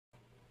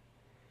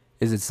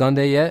Is it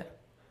Sunday yet?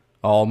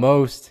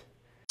 Almost.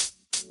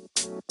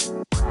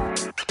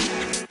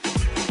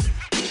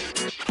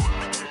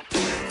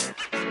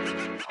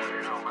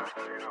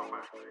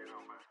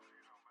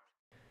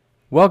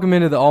 Welcome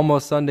into the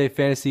Almost Sunday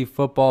Fantasy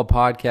Football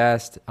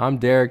Podcast. I'm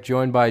Derek,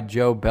 joined by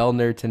Joe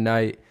Bellner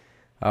tonight.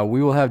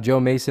 We will have Joe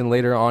Mason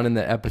later on in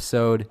the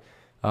episode,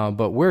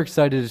 but we're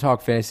excited to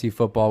talk fantasy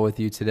football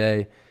with you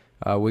today.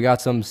 We got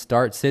some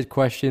start-sit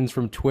questions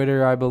from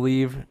Twitter, I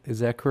believe. Is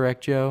that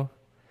correct, Joe?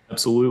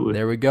 Absolutely.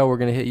 There we go. We're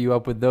going to hit you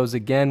up with those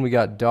again. We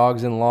got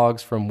Dawgs and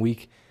Logs from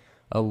week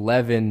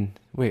 11.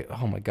 Wait,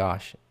 oh my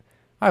gosh.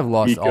 I've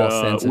lost all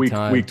sense of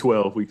time. Week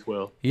 12, week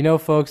 12. You know,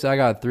 folks, I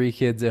got 3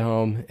 kids at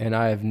home, and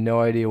I have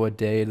no idea what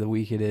day of the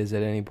week it is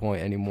at any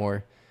point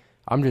anymore.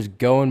 I'm just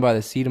going by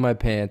the seat of my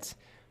pants.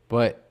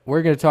 But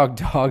we're going to talk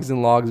Dogs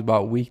and Logs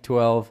about week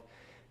 12.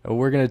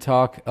 We're going to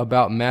talk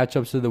about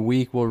matchups of the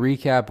week. We'll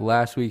recap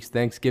last week's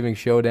Thanksgiving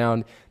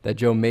showdown that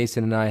Joe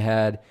Mason and I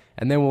had,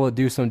 and then we'll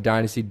do some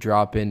Dynasty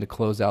drop-in to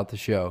close out the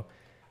show.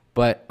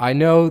 But I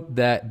know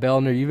that,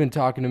 Bellner, you've been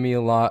talking to me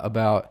a lot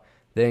about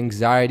the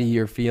anxiety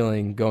you're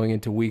feeling going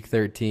into week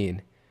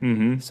 13.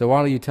 Mm-hmm. So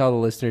why don't you tell the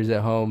listeners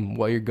at home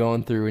what you're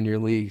going through in your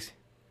leagues?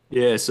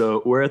 Yeah,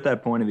 so we're at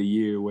that point of the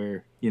year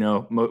where,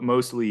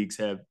 most leagues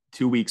have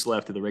 2 weeks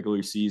left of the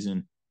regular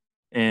season.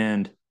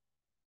 And,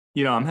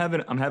 I'm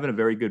having a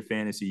very good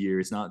fantasy year.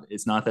 It's not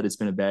that it's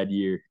been a bad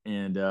year.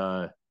 And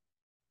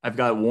I've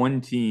got one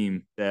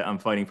team that I'm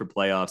fighting for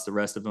playoffs. The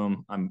rest of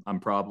them, I'm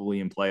probably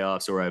in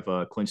playoffs or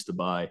I've clinched the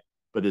bye.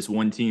 But this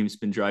one team's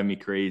been driving me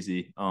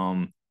crazy.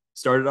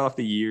 Started off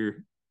the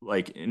year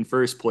like in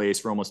first place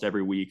for almost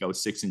every week. I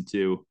was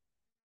 6-2,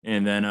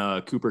 and then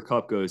Cooper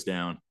Kupp goes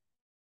down,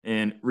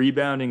 and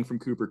rebounding from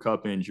Cooper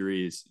Kupp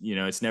injuries,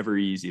 it's never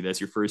easy.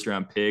 That's your first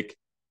round pick,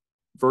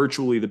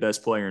 virtually the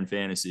best player in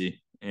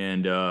fantasy.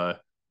 And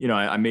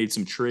I made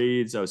some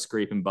trades. I was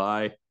scraping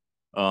by.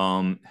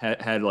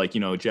 Had like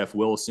Jeff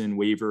Wilson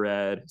waiver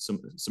ad, some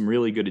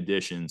really good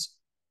additions.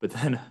 But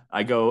then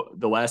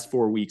the last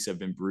 4 weeks have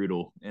been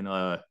brutal, and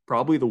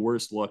probably the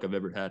worst luck I've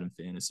ever had in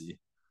fantasy.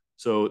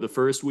 So the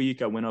first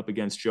week I went up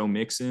against Joe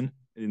Mixon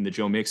in the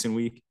Joe Mixon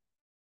week.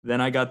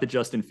 Then I got the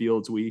Justin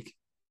Fields week.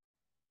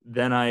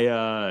 Then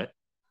I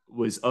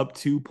was up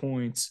 2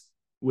 points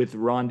with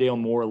Rondale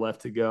Moore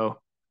left to go,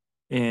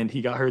 and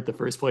he got hurt the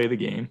first play of the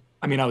game.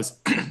 I mean,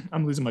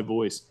 I'm losing my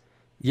voice.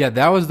 Yeah,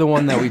 that was the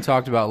one that we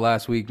talked about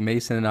last week.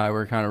 Mason and I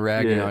were kind of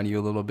ragging on you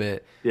a little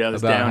bit. Yeah, I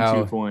was about down how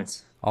 2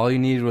 points. All you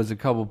needed was a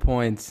couple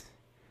points,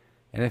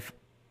 and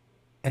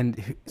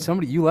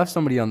you left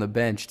somebody on the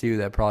bench too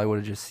that probably would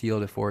have just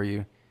sealed it for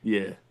you.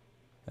 Yeah.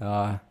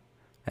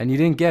 And you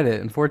didn't get it.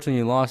 Unfortunately,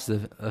 you lost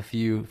a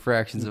few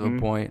fractions of a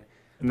point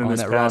and then on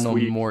this that past Ronald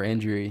week, Moore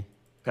injury.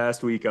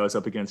 Past week, I was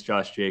up against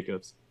Josh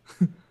Jacobs.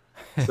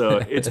 So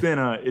it's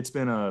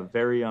been a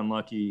very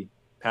unlucky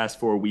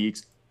past 4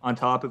 weeks. On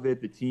top of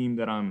it, the team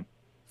that I'm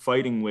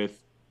fighting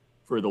with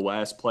for the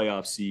last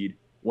playoff seed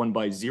won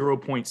by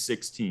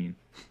 0.16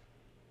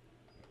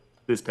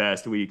 this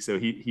past week. So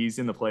he's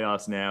in the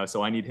playoffs now.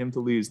 So I need him to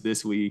lose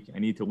this week. I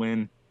need to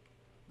win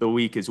the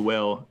week as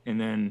well, and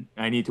then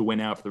I need to win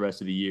out for the rest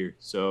of the year.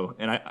 So,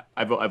 and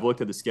I've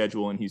looked at the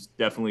schedule, and he's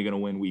definitely going to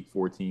win week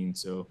 14.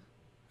 So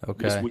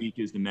Okay. this week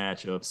is the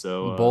matchup.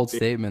 So Bold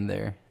statement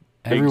there.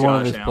 Every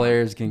one of his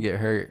players can get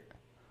hurt.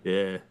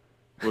 Yeah,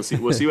 we'll see.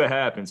 We'll see what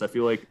happens. I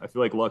feel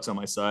like luck's on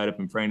my side. I've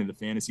been praying to the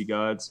fantasy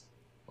gods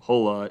a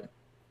whole lot.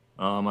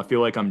 I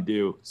feel like I'm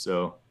due.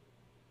 So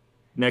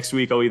next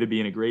week I'll either be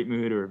in a great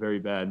mood or a very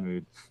bad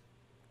mood,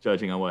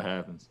 judging on what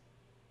happens.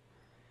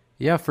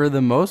 Yeah, for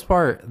the most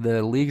part,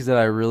 the leagues that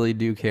I really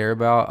do care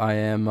about, I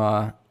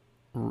am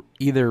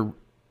either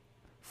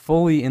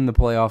fully in the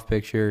playoff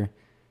picture,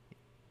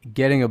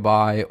 getting a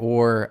bye,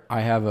 or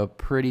I have a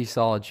pretty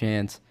solid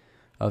chance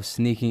of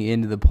sneaking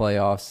into the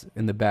playoffs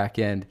in the back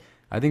end.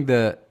 I think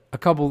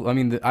I'm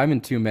in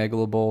 2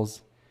 Megalo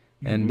Bowls,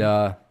 and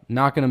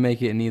not going to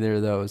make it in either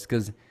of those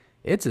because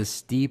it's a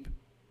steep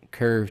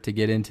curve to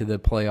get into the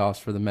playoffs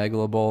for the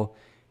Megalo Bowl.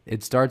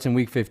 It starts in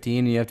week 15,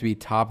 and you have to be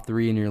top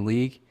 3 in your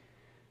league.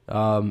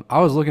 I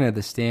was looking at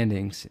the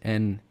standings,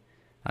 and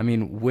I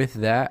mean, with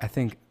that, I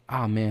think,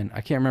 I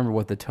can't remember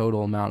what the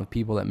total amount of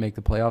people that make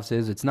the playoffs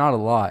is. It's not a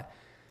lot,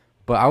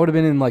 but I would have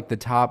been in like the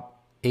top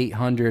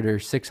 800 or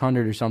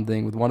 600 or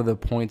something with one of the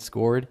points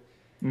scored.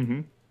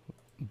 Mm-hmm.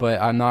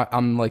 But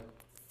I'm like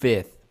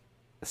 5th,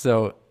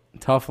 so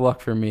tough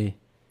luck for me.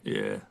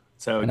 Yeah,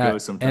 that's how it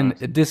goes sometimes.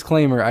 And a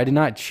disclaimer, I did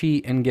not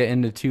cheat and get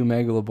into 2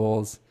 Megalo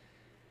Bowls.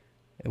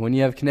 And when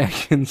you have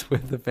connections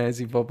with the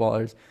fantasy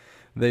footballers,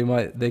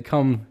 they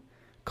come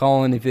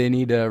calling if they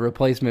need a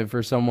replacement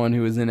for someone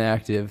who is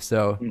inactive.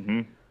 So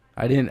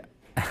I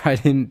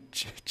didn't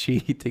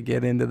cheat to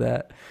get into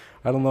that.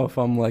 I don't know if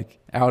I'm like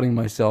outing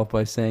myself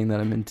by saying that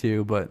I'm in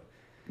 2, but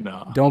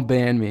no. Don't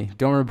ban me.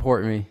 Don't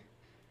report me.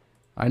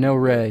 I know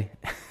Ray.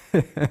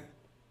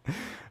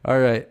 All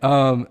right.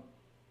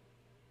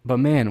 But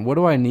man, what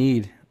do I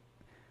need?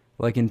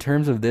 Like in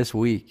terms of this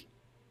week,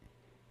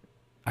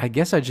 I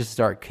guess I just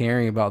start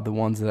caring about the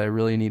ones that I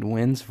really need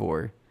wins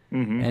for.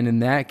 Mm-hmm. And in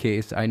that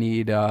case, I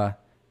need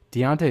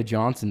Deontay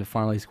Johnson to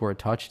finally score a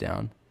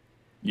touchdown.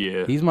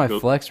 Yeah. He's my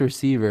Good. flex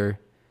receiver.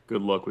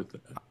 Good luck with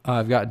that.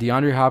 I've got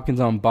DeAndre Hopkins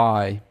on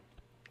bye.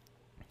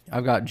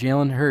 I've got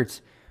Jalen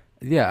Hurts.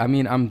 Yeah, I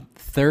mean, I'm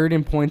third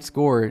in points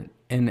scored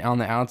and on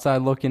the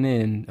outside looking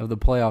in of the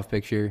playoff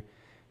picture.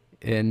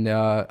 And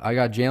I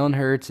got Jalen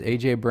Hurts,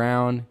 A.J.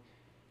 Brown.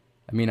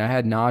 I mean, I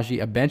had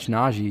Najee. I benched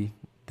Najee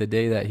the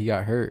day that he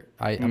got hurt.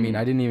 I mean,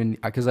 I didn't even,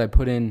 because I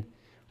put in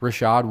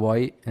Rashad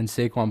White and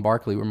Saquon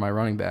Barkley were my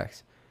running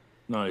backs.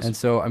 Nice. And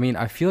so, I mean,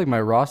 I feel like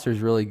my roster is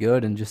really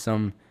good and just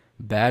some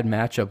bad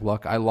matchup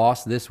luck. I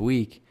lost this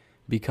week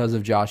because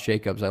of Josh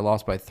Jacobs. I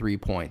lost by 3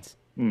 points.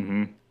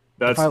 Mm-hmm.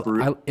 If That's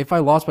brutal. if I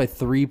lost by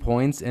 3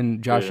 points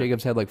and Josh Yeah.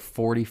 Jacobs had like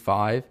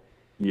 45,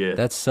 Yeah.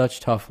 that's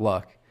such tough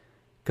luck.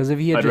 Because if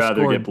he had I'd just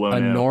rather get scored blown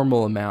a out.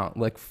 normal amount,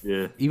 like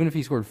Yeah. even if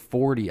he scored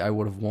 40, I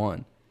would have won.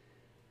 And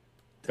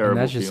Terrible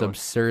that's just feeling.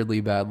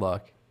 absurdly bad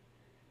luck.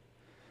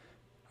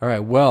 All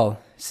right, well,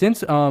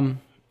 since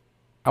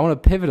I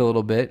want to pivot a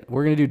little bit,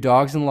 we're going to do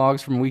dogs and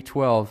logs from week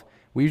 12.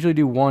 We usually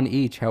do one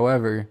each.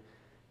 However,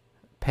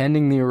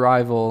 pending the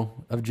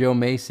arrival of Joe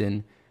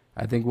Mason,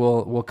 I think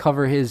we'll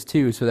cover his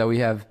too so that we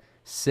have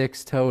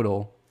 6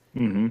 total.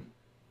 Mm-hmm.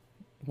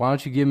 Why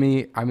don't you give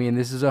me, I mean,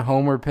 this is a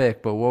homer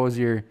pick, but what was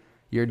your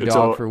It's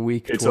dog all. for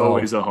week It's 12?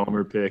 always a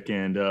homer pick,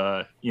 and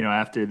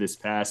after this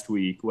past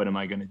week, what am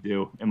I going to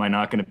do? Am I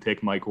not going to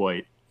pick Mike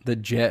White? The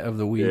jet of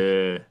the week.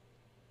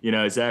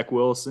 Yeah. Zach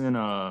Wilson.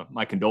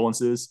 My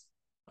condolences.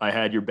 I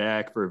had your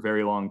back for a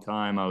very long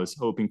time. I was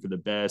hoping for the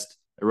best.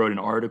 I wrote an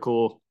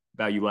article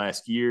about you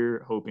last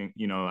year, hoping.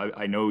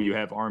 I know you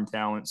have arm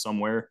talent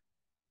somewhere,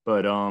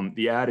 but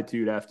the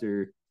attitude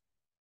after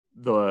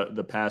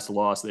the past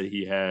loss that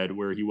he had,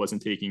 where he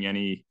wasn't taking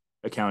any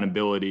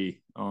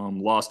accountability,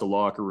 lost the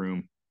locker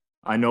room.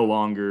 I no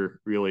longer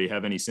really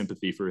have any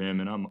sympathy for him,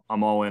 and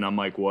I'm all in on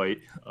Mike White.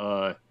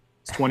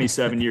 He's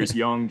 27 years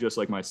young, just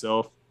like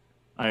myself.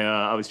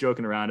 I was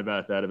joking around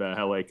about that, about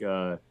how like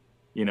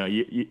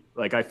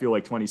like I feel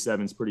like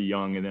 27 is pretty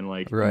young, and then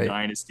like in Right.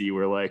 Dynasty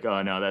we're like,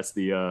 oh no, that's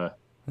the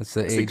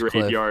age cliff.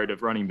 graveyard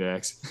of running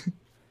backs.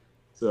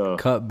 So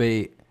Cut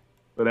bait.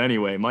 but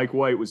anyway, Mike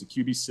White was a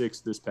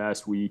QB6 this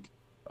past week.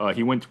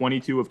 He went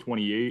 22 of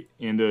 28,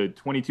 and the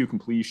 22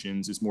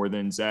 completions is more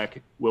than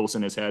Zach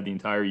Wilson has had the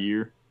entire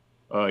year.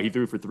 He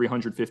threw for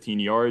 315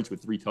 yards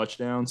with 3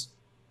 touchdowns.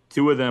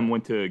 2 of them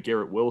went to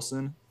Garrett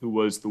Wilson, who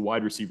was the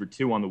wide receiver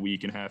 2 on the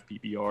week in half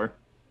PPR.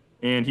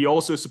 And he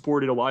also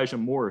supported Elijah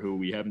Moore, who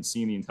we haven't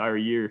seen the entire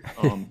year.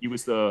 He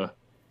was the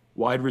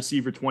wide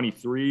receiver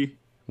 23.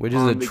 Which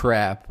is a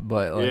trap,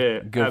 but like, Yeah,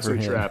 good for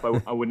absolute him. trap.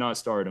 I would not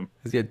start him.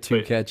 He's got 2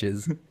 But-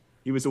 catches.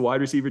 He was the wide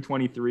receiver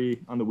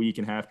 23 on the week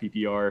in half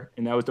PPR,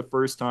 and that was the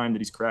first time that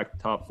he's cracked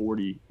the top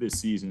 40 this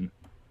season.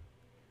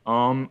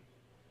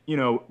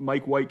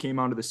 Mike White came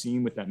onto the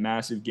scene with that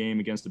massive game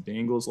against the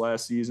Bengals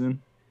last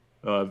season,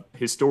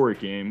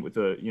 historic game with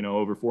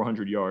over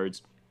 400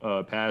 yards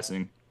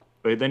passing.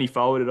 But then he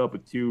followed it up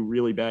with 2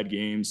 really bad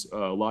games, a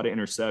lot of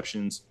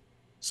interceptions.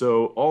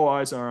 So all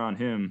eyes are on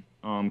him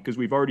because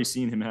we've already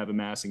seen him have a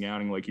massing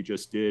outing like he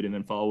just did, and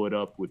then follow it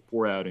up with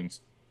 4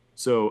 outings.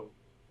 So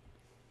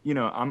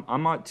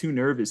I'm not too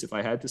nervous if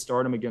I had to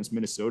start him against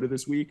Minnesota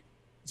this week.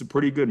 It's a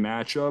pretty good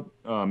matchup.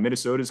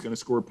 Minnesota is going to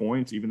score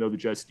points, even though the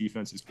Jets'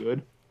 defense is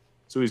good.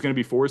 So he's going to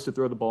be forced to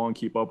throw the ball and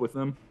keep up with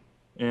them.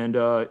 And,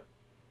 the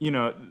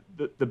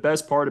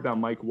best part about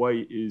Mike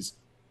White is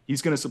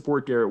he's going to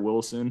support Garrett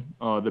Wilson.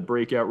 The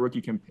breakout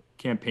rookie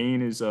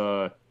campaign is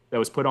that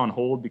was put on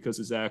hold because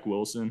of Zach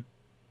Wilson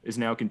is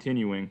now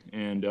continuing.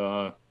 And,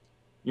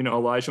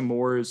 Elijah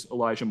Moore is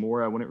Elijah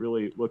Moore. I wouldn't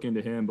really look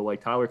into him, but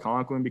like Tyler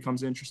Conklin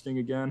becomes interesting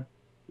again.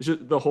 It's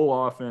just the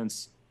whole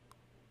offense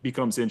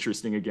becomes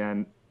interesting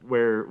again,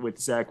 where with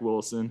Zach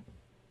Wilson,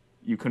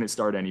 you couldn't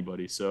start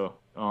anybody. So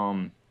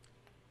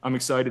I'm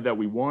excited that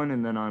we won,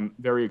 and then I'm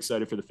very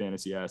excited for the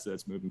fantasy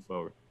assets moving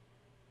forward.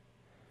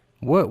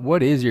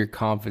 What is your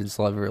confidence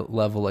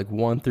level like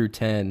 1 through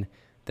 10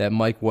 that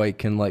Mike White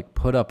can like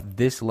put up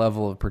this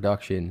level of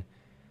production?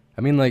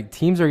 I mean, like,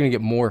 teams are going to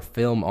get more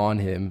film on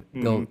him.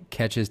 Mm-hmm. They'll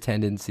catch his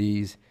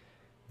tendencies.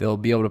 They'll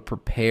be able to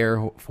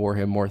prepare for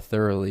him more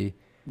thoroughly.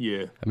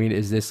 Yeah. I mean,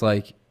 is this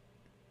like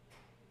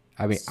 –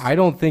 I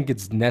don't think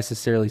it's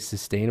necessarily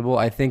sustainable.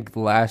 I think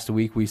last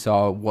week we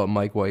saw what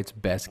Mike White's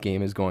best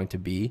game is going to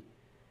be.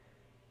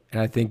 And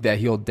I think that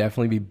he'll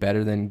definitely be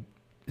better than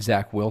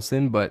Zach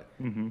Wilson. But,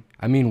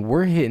 I mean,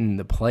 we're hitting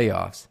the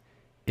playoffs.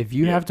 If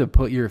you have to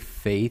put your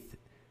faith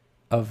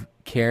of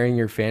carrying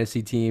your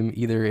fantasy team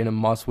either in a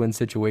must-win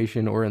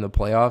situation or in the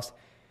playoffs,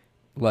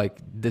 like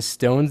the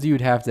stones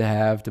you'd have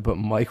to put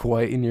Mike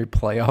White in your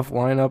playoff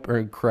lineup are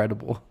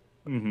incredible.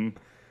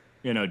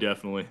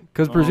 Definitely.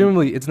 Because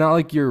presumably it's not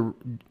like you're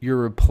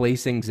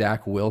replacing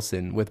Zach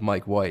Wilson with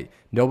Mike White.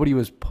 Nobody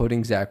was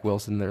putting Zach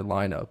Wilson in their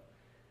lineup.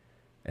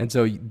 And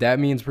so that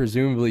means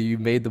presumably you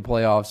made the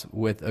playoffs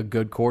with a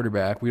good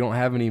quarterback. We don't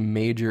have any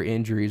major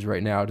injuries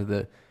right now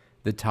to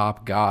the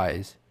top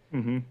guys.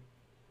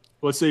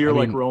 Let's say I you're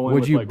like mean, rolling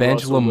would with you like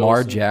bench Russell Lamar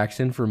Wilson.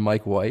 Jackson for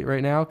Mike White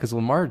right now? Because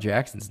Lamar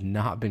Jackson's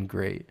not been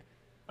great.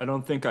 I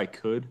don't think I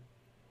could, Yeah,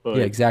 but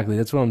exactly.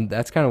 That's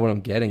kind of what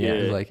I'm getting at.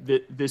 Is yeah,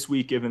 like, this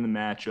week given the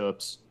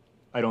matchups,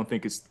 I don't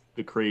think it's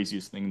the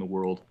craziest thing in the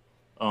world.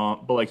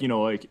 But like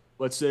like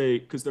let's say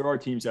because there are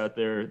teams out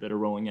there that are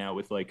rolling out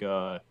with like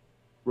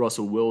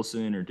Russell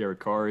Wilson or Derek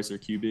Carr as their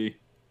QB.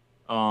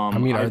 I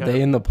mean, are I'd they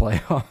have in the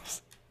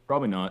playoffs?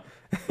 probably not,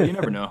 but you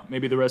never know.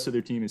 Maybe the rest of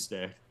their team is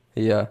stacked.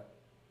 Yeah.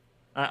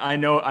 I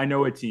know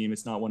a team.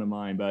 It's not one of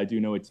mine, but I do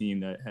know a team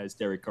that has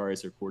Derek Carr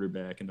as their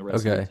quarterback, and the rest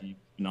of their Okay. team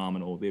is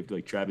phenomenal. They have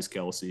like Travis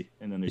Kelsey,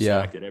 and then they're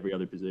Yeah. stacked at every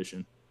other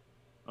position.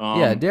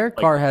 Yeah, Derek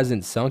Like Carr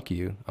hasn't sunk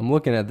you. I'm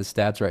looking at the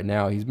stats right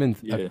now. He's been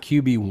a yeah,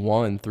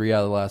 QB1 3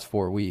 out of the last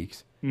 4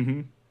 weeks.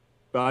 mm-hmm.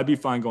 But I'd be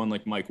fine going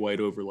like Mike White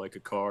over like a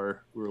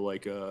Carr or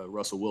like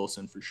Russell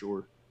Wilson for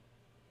sure.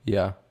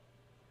 Yeah.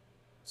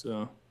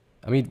 So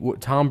I mean,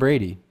 Tom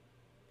Brady.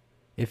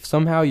 If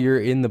somehow you're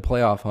in the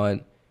playoff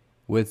hunt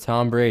with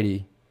Tom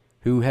Brady,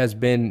 who has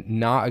been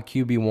not a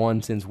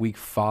QB1 since week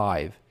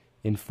 5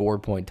 in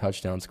 4-point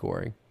touchdown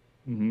scoring.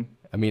 mm-hmm.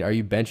 I mean, are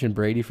you benching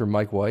Brady for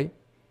Mike White?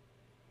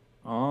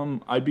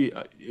 I'd be.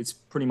 It's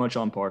pretty much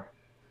on par.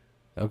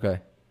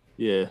 Okay.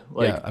 Yeah, Yeah,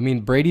 like I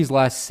mean, Brady's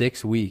last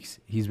 6 weeks,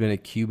 he's been a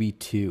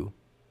QB2.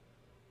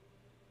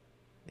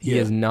 He yeah,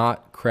 has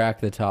not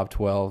cracked the top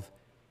 12.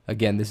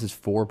 Again, this is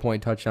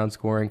 4-point touchdown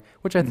scoring,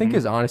 which I think mm-hmm.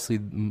 is honestly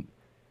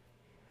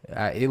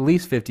at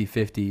least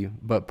 50-50,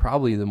 but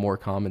probably the more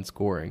common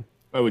scoring.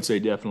 I would say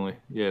definitely.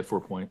 Yeah,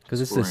 4 point Because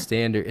it's the scoring.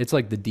 standard. It's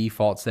like the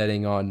default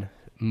setting on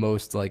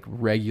most like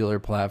regular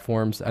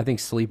platforms. I think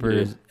Yeah.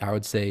 sleepers, I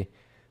would say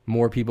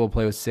more people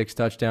play with 6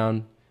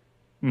 touchdown,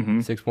 Mm-hmm.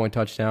 6-point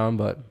touchdown,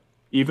 but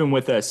Even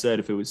with that said,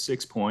 if it was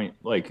 6 point,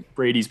 like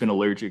Brady's been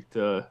allergic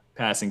to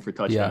passing for yeah,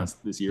 touchdowns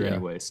this year yeah,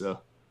 anyway. So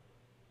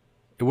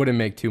it wouldn't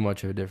make too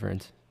much of a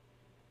difference.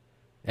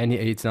 And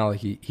it's not like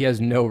he has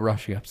no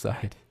rushing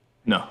upside.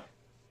 no, I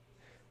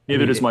neither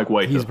mean, does Mike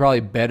White he's though. probably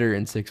better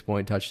in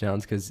 6-point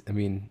touchdowns because, I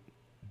mean,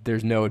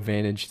 there's no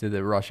advantage to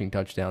the rushing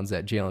touchdowns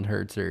that Jalen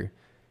Hurts or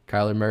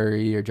Kyler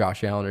Murray or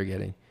Josh Allen are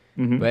getting.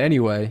 Mm-hmm. But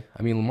anyway,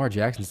 I mean, Lamar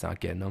Jackson's not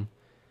getting them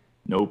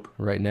Nope.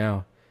 right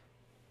now.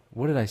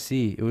 What did I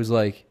see? It was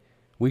like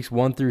weeks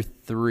 1 through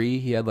 3,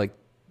 he had like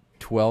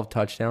 12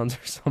 touchdowns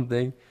or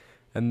something.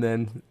 And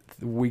then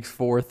weeks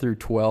 4 through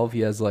 12, he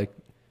has like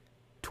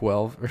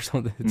 12 or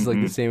something. It's like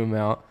the Mm-hmm. same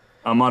amount.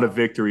 I'm not a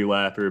victory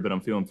lapper, but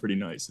I'm feeling pretty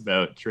nice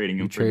about trading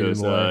You him for traded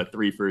those him away.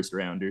 3 first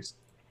rounders.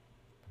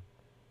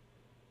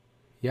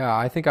 Yeah,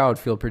 I think I would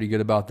feel pretty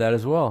good about that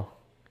as well.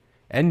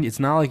 And it's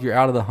not like you're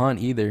out of the hunt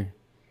either.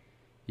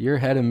 You're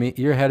ahead of me.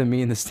 You're ahead of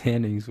me in the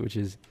standings, which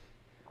is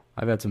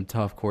I've had some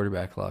tough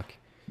quarterback luck.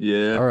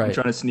 Yeah, All I'm right.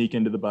 trying to sneak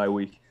into the bye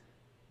week.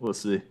 We'll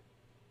see.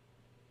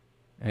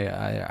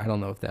 Yeah, I don't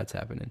know if that's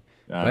happening.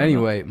 I But don't know.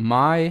 anyway,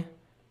 my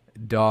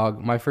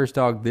first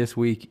dog this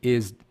week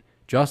is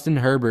Justin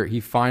Herbert. He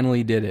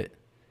finally did it.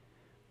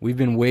 We've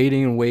been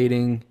waiting and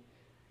waiting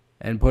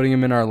and putting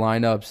him in our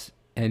lineups,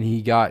 and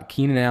he got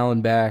Keenan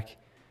Allen back.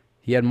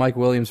 He had Mike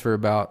Williams for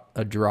about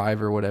a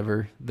drive or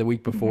whatever the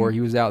week before. Mm-hmm.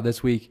 He was out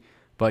this week,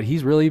 but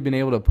he's really been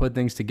able to put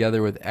things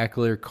together with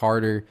Eckler,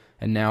 Carter,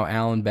 and now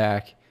Allen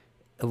back.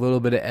 A little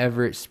bit of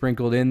Everett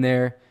sprinkled in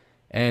there,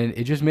 and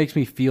it just makes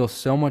me feel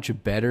so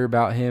much better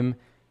about him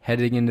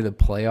heading into the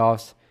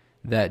playoffs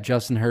that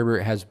Justin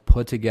Herbert has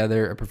put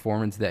together a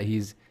performance that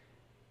he's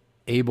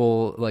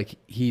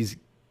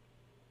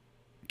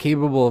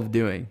capable of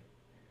doing.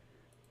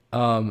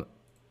 And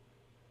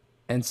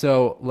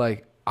so,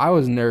 like, I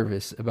was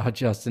nervous about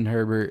Justin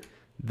Herbert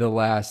the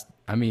last,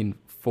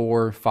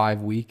 4 or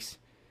 5 weeks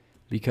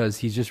because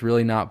he's just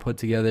really not put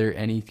together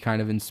any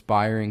kind of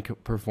inspiring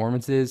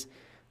performances.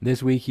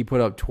 This week, he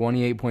put up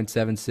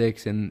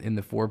 28.76 in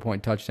the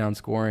 4-point touchdown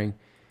scoring,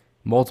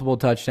 multiple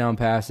touchdown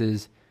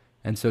passes.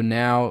 And so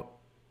now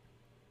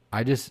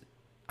I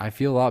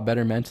feel a lot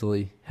better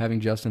mentally having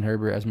Justin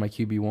Herbert as my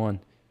QB1.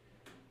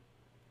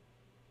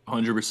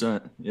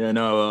 100%. Yeah,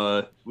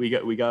 no, we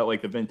got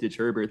like the vintage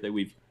Herbert that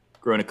we've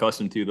grown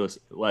accustomed to those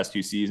last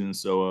 2 seasons.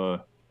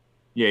 So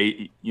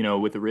yeah,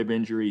 with the rib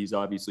injury, he's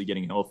obviously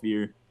getting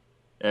healthier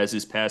as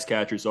his pass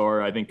catchers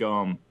are. I think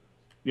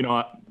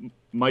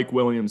Mike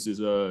Williams is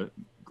a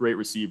great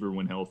receiver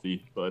when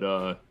healthy,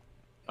 but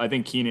I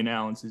think Keenan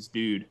Allen's his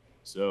dude.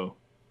 So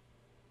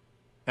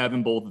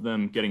having both of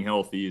them getting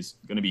healthy is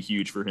going to be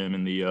huge for him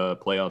in the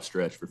playoff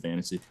stretch for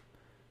fantasy.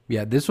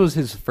 Yeah, this was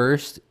his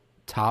first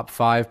top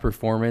 5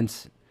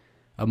 performance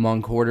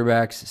among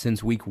quarterbacks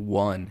since week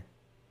 1.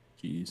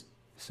 Jeez.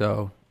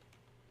 So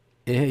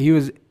it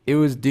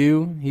was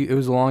due. It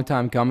was a long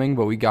time coming,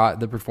 but we got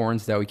the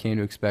performance that we came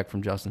to expect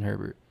from Justin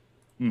Herbert.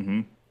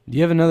 Mm-hmm. Do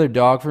you have another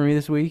dog for me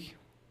this week?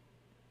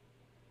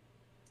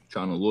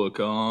 Trying to look.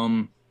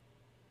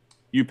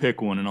 You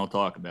pick one and I'll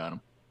talk about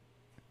him.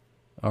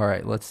 All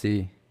right, let's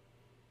see.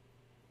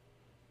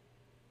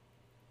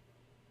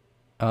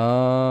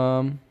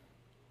 Um,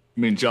 I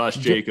mean, Josh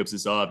Jacobs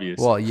is obvious.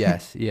 well,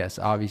 yes,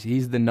 obviously.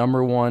 He's the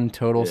number 1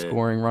 total Yeah.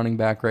 scoring running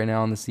back right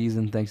now in the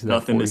season thanks to that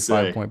Nothing to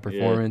say. 45-point Yeah.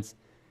 performance.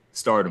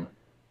 Start him.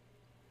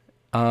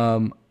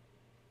 Um,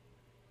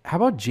 how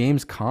about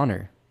James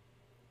Conner?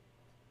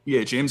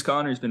 Yeah, James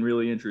Conner's been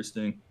really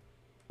interesting.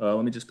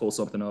 Let me just pull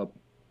something up.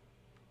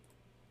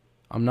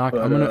 I'm not.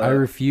 But I'm gonna. I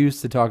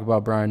refuse to talk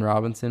about Brian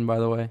Robinson. By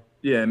the way.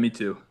 yeah, me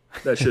too.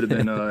 That should have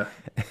been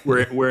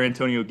where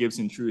Antonio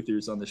Gibson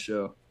truthers on the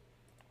show.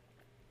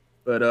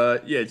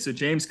 But yeah, so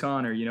James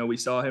Conner, we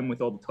saw him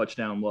with all the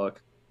touchdown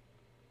luck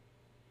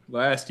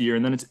last year,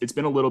 and then it's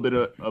been a little bit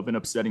of an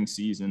upsetting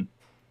season.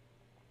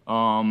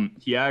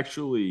 He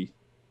actually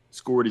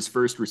scored his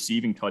first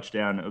receiving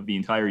touchdown of the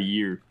entire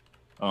year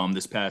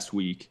this past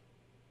week.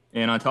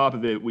 And on top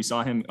of it, we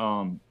saw him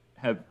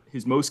have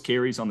his most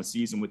carries on the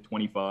season with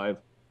 25,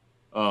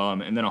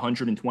 and then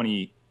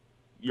 120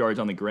 yards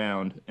on the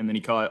ground. And then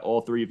he caught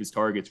all three of his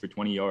targets for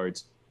 20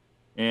 yards.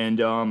 And,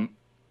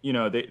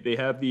 they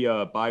have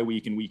the bye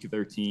week in week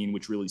 13,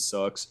 which really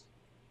sucks.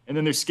 And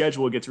then their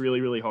schedule gets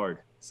really, really hard.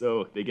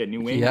 So they get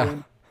New Yeah,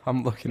 England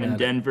I'm looking and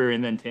at it. Denver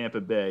and then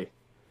Tampa Bay.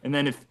 And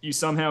then if you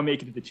somehow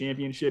make it to the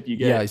championship, you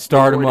Yeah, get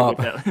start him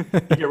rewarded up. with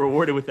that. You get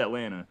rewarded with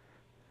Atlanta.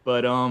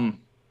 But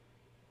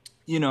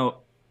you know,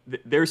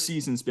 their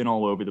season's been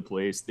all over the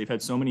place. They've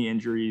had so many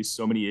injuries,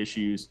 so many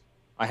issues.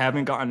 I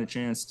haven't gotten a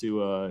chance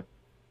to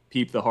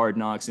peep the hard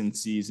knocks in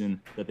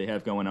season that they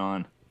have going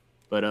on.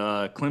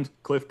 But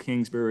Cliff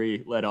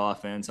Kingsbury led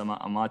offense. I'm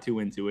not too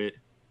into it.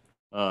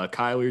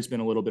 Kyler's been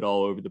a little bit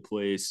all over the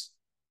place.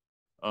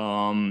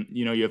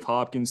 You have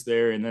Hopkins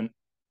there, and then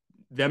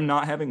them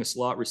not having a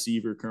slot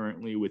receiver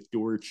currently with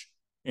Dortch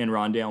and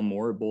Rondale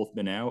Moore both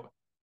been out.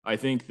 I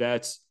think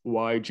that's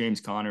why James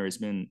Conner has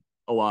been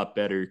a lot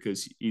better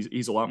because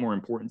he's a lot more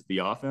important to the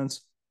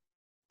offense.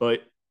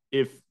 But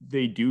if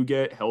they do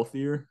get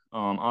healthier,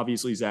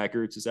 obviously Zach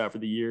Ertz is out for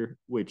the year,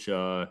 which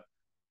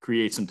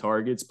creates some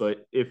targets.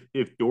 But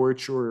if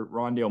Dortch or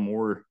Rondale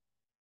Moore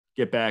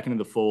get back into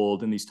the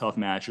fold in these tough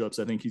matchups,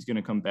 I think he's going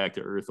to come back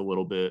to earth a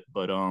little bit.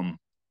 But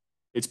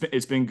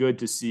it's been good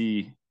to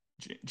see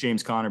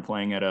James Conner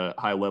playing at a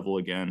high level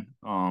again.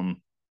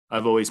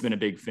 I've always been a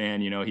big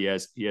fan. He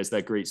has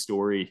that great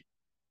story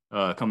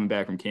coming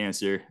back from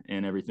cancer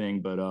and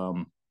everything. But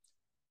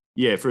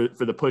yeah, for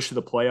the push to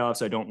the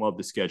playoffs, I don't love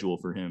the schedule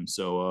for him.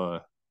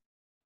 So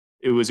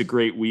it was a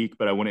great week,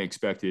 but I wouldn't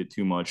expect it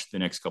too much the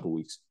next couple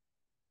weeks.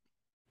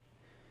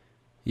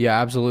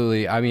 Yeah,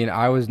 absolutely. I mean,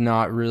 I was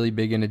not really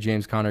big into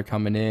James Conner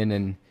coming in,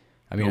 and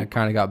I mean, I Nope.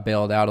 kind of got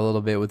bailed out a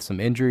little bit with some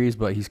injuries,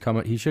 but he's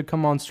coming. He should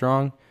come on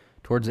strong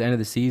towards the end of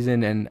the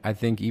season, and I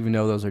think even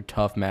though those are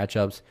tough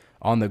matchups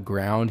on the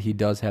ground, he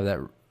does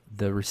have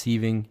the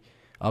receiving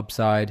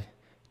upside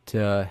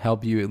to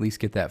help you at least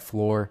get that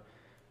floor.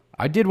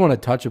 I did want to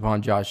touch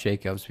upon Josh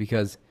Jacobs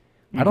because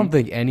I don't Mm-hmm.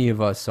 think any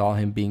of us saw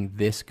him being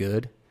this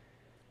good.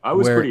 I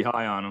was Where pretty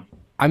high on him,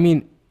 I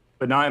mean,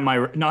 but not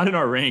in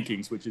our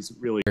rankings, which is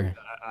really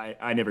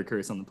I never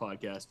curse on the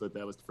podcast, but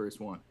that was the first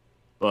one.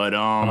 But oh,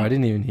 I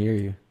didn't even hear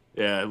you.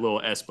 yeah, a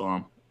little S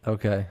bomb.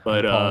 Okay, I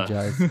But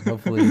apologize.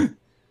 Hopefully,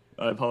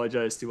 I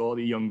apologize to all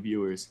the young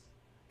viewers.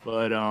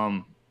 But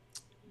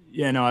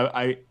yeah, no,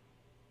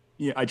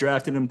 I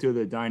drafted him to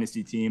the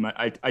dynasty team.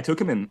 I took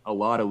him in a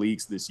lot of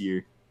leagues this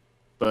year,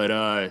 but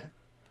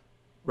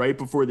right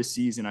before the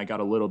season, I got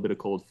a little bit of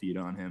cold feet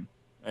on him,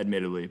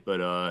 admittedly.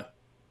 But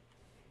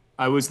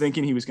I was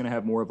thinking he was going to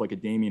have more of like a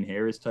Damian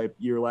Harris type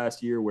year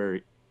last year,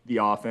 where the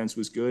offense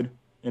was good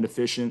and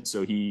efficient,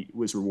 so he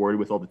was rewarded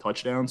with all the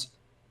touchdowns.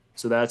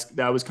 So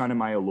that was kind of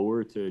my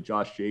allure to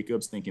Josh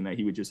Jacobs, thinking that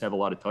he would just have a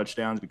lot of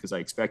touchdowns because I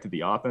expected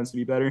the offense to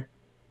be better.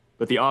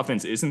 But the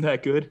offense isn't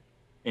that good,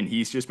 and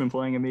he's just been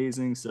playing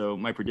amazing. So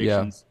my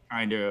yeah. predictions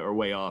kind of are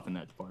way off in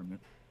that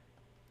department.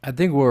 I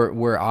think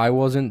where I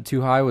wasn't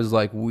too high was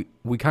like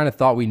we kind of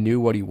thought we knew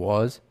what he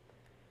was.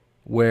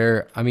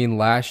 Where I mean,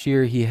 last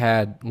year he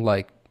had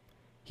like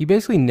he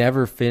basically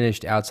never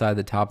finished outside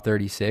the top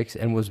 36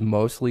 and was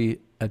mostly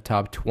a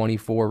top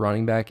 24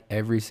 running back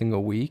every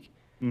single week.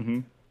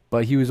 Mm-hmm.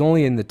 But he was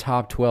only in the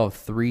top 12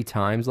 three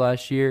times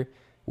last year,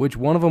 which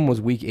one of them was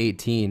week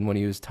 18 when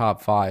he was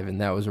top 5, and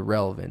that was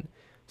irrelevant.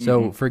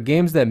 So Mm-hmm. for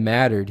games that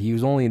mattered, he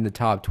was only in the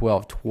top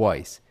 12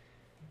 twice.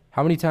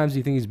 How many times do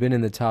you think he's been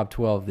in the top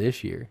 12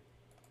 this year?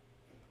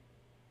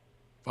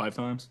 5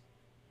 times.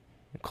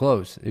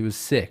 Close. It was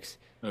 6.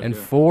 And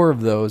Okay. 4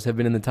 of those have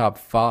been in the top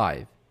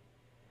 5.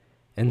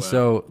 And Wow.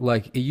 so,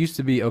 like, it used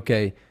to be,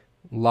 okay,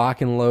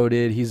 lock and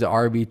loaded, he's an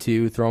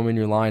RB2, throw him in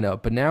your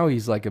lineup. But now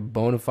he's like a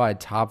bona fide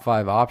top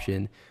 5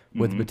 option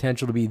with Mm-hmm.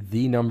 potential to be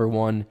the number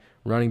 1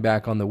 running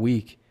back on the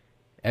week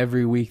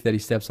every week that he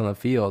steps on the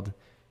field.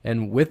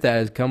 And with that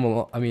has come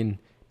along, I mean,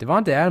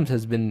 Devonta Adams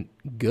has been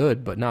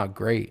good, but not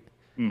great.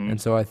 Mm-hmm.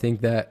 And so I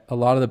think that a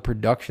lot of the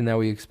production that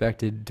we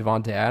expected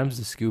Devonta Adams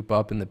to scoop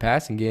up in the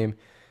passing game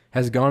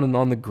has gone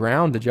on the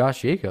ground to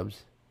Josh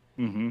Jacobs.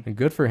 Mm-hmm. And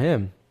good for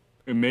him.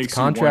 It It's makes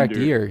you contract wonder.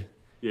 year.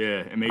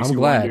 Yeah, it makes I'm you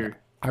glad. wonder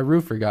I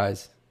root for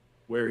guys.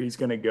 where he's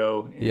going to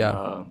go in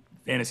Yeah.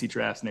 fantasy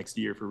drafts next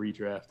year for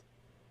redraft.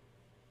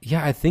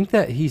 Yeah, I think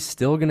that he's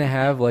still going to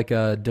have like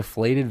a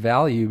deflated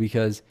value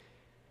because,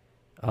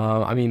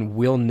 I mean,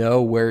 we'll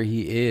know where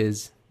he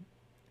is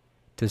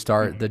to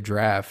start Mm-hmm. the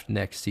draft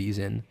next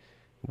season,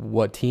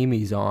 what team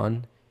he's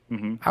on,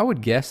 Mm-hmm. I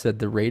would guess that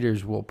the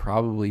Raiders will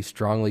probably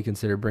strongly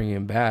consider bringing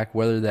him back.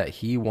 Whether that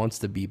he wants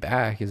to be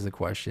back is the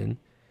question.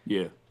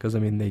 Yeah. Because, I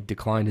mean, they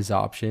declined his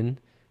option.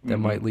 That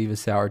Mm-hmm. might leave a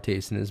sour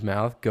taste in his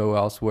mouth. Go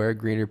elsewhere,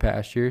 greener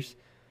pastures.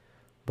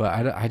 But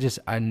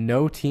I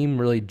no team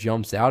really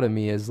jumps out at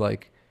me as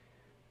like,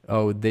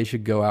 oh, they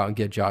should go out and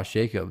get Josh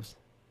Jacobs.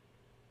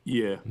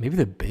 Yeah. Maybe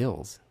the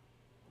Bills.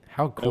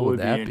 How That cool would would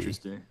be that be?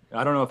 interesting.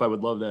 I don't know if I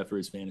would love that for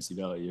his fantasy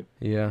value.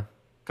 Yeah.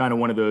 Kind of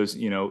one of those,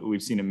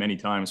 we've seen it many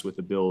times with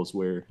the Bills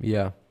where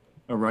Yeah.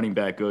 a running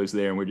back goes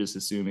there and we're just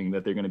assuming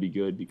that they're going to be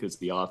good because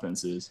the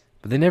offense is.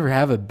 But they never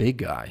have a big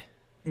guy.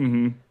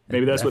 Mm-hmm.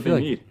 Maybe that's I what feel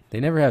they like need. they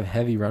never have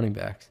heavy running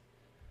backs.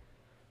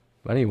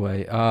 But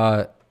anyway,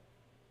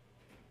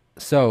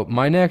 so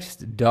my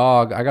next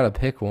dog, I gotta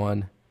pick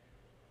one,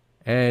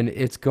 and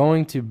it's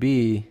going to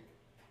be.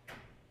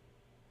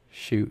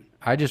 Shoot,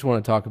 I just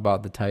want to talk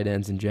about the tight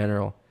ends in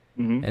general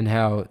Mm-hmm. and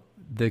how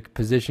the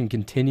position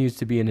continues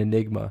to be an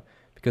enigma.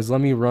 Because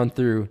let me run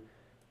through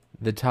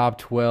the top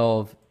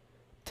 12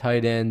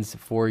 tight ends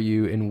for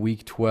you in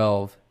Week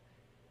 12.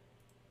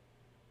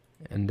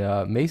 And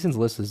Mason's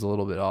list is a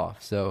little bit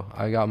off, so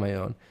I got my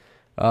own.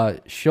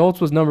 Schultz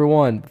was number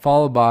 1,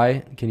 followed by,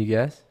 can you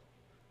guess?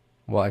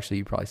 Well, actually,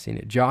 you've probably seen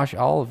it. Josh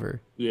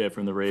Oliver Yeah,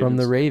 from the Ravens. from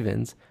the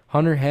Ravens.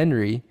 Hunter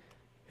Henry,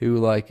 who,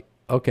 like,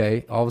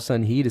 okay, all of a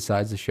sudden he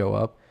decides to show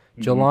up.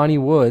 Mm-hmm. Jelani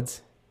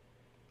Woods,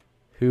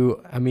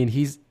 who, I mean,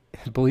 he's,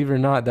 believe it or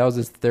not, that was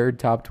his third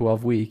top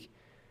 12 week.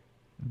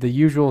 The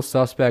usual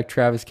suspect,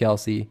 Travis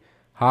Kelce.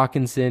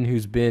 Hawkinson,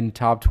 who's been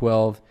top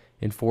 12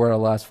 in 4 out of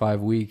the last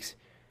 5 weeks.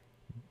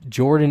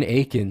 Jordan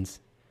Akins.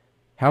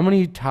 How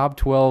many top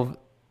 12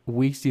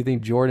 weeks do you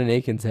think Jordan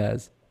Akins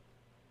has?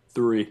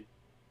 3.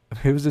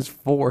 It was his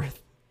 4th,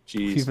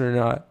 believe Jeez. it or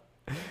not.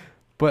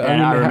 But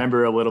And I I mean,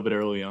 remember a little bit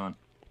early on.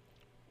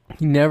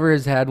 he never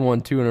has had 2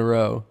 in a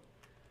row.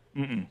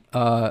 Mm-mm.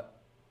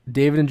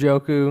 David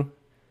Njoku,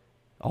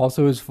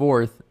 also his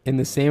 4th, in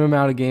the same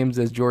amount of games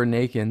as Jordan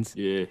Akins.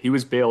 Yeah, he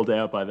was bailed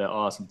out by that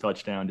awesome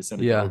touchdown to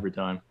send it to Yeah.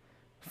 overtime.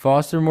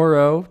 Foster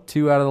Moreau,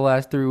 2 out of the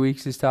last 3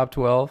 weeks is top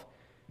 12.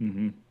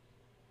 Mm-hmm.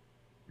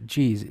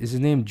 Jeez, is his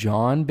name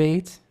John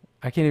Bates?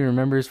 I can't even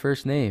remember his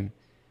first name.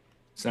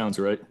 Sounds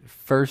right.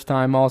 First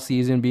time all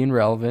season being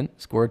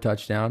relevant, scored a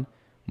touchdown.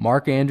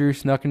 Mark Andrews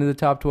snuck into the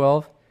top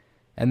 12.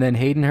 And then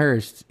Hayden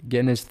Hurst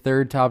getting his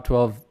 3rd top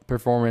 12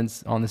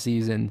 performance on the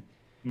season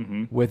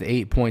Mm-hmm. with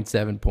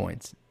 8.7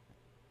 points.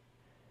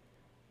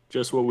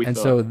 Just what we And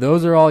thought. so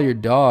those are all your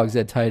dogs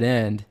at tight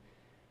end.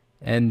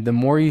 And the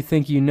more you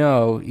think you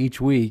know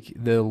each week,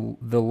 the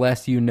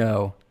less you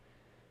know.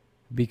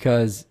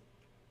 Because,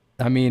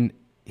 I mean,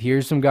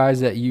 here's some guys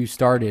that you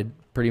started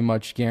pretty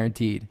much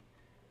guaranteed.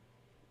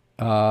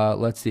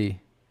 Let's see.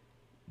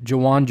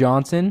 Jawan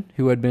Johnson,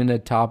 who had been a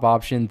top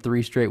option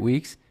 3 straight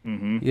weeks,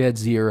 Mm-hmm. he had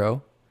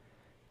 0.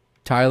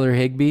 Tyler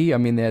Higbee, I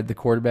mean, they had the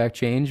quarterback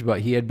change,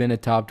 but he had been a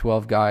top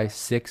 12 guy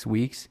 6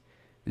 weeks,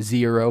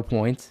 0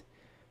 points.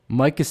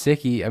 Mike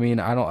Gesicki, I mean,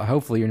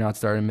 hopefully you're not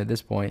starting him at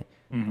this point.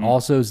 Mm-hmm.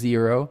 Also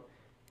 0.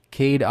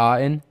 Cade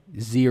Otton,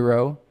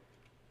 0.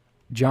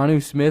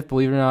 Jonnu Smith,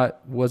 believe it or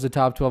not, was a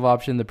top 12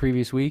 option the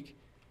previous week.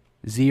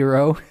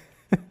 0.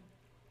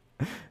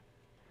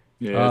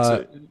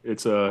 Yeah,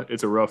 it's a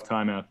rough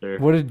time out there.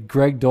 What did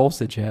Greg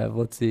Dulcich have?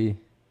 Let's see.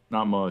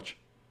 Not much.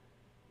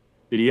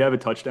 Did he have a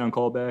touchdown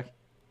call back?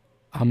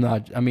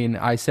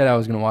 I said I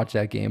was going to watch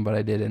that game, but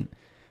I didn't.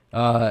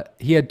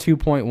 He had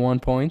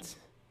 2.1 points.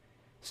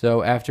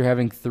 So after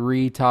having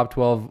 3 top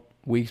 12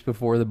 weeks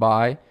before the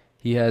bye,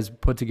 he has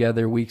put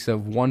together weeks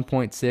of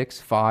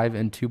 1.6, 5,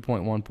 and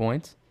 2.1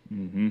 points.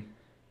 Mm-hmm.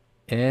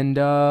 And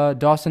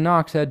Dawson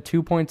Knox had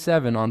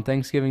 2.7 on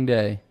Thanksgiving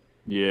Day.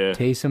 Yeah.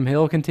 Taysom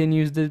Hill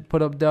continues to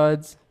put up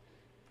duds.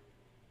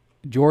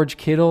 George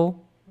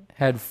Kittle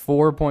had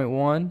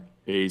 4.1.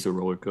 Yeah, he's a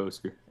roller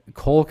coaster.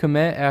 Cole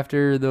Kmet,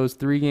 after those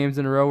 3 games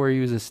in a row where he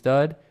was a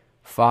stud,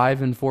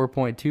 5 and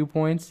 4.2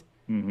 points.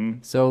 Mm-hmm.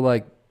 So,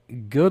 like,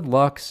 good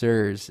luck,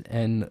 sirs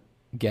and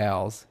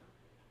gals,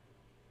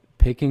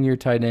 picking your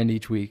tight end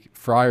each week.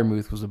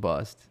 Freiermuth was a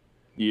bust.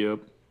 Yep.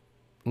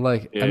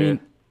 Like, Yeah. I mean,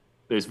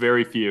 There's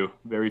very few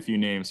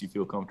names you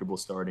feel comfortable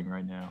starting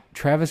right now.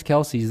 Travis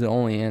Kelce's the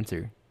only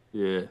answer.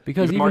 Yeah.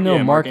 Because even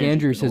though Mark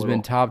Andrews has a been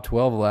little- top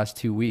 12 the last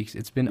 2 weeks,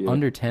 it's been Yeah.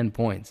 under 10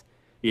 points.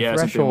 he the hasn't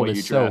been threshold what is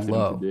you so drafted him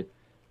low. to be.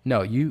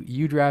 No,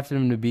 you drafted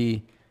him to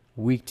be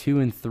week 2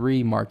 and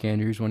 3 Mark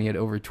Andrews when he had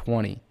over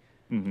 20,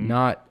 Mhm.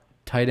 not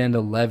tight end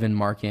 11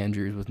 Mark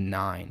Andrews with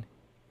 9.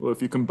 Well,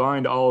 if you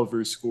combined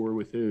Oliver's score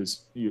with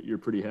his, you're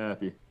pretty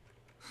happy.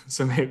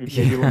 So maybe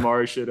Yeah.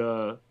 Lamar should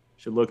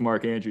look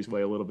Mark Andrews'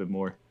 way a little bit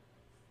more.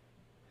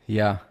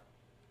 Yeah.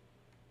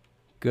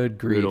 Good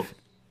grief. Brutal.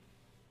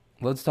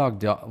 Let's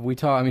talk.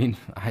 I mean,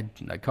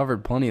 I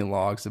covered plenty of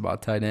logs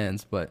about tight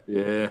ends, but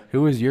Yeah.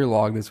 who was your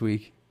log this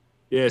week?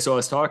 Yeah, so I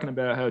was talking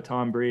about how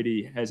Tom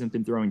Brady hasn't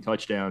been throwing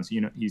touchdowns.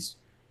 He's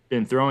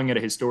been throwing at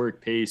a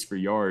historic pace for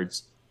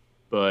yards,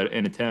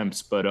 and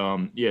attempts. But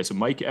yeah, so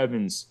Mike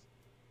Evans,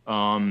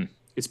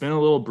 it's been a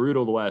little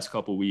brutal the last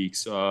couple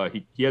weeks.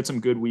 He had some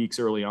good weeks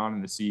early on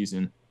in the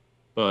season,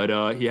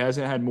 but he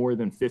hasn't had more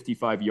than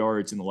 55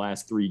 yards in the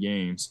last 3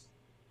 games.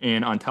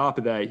 And on top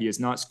of that, he has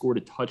not scored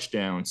a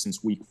touchdown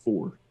since week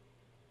 4.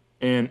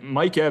 And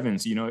Mike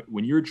Evans,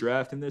 when you're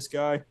drafting this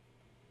guy,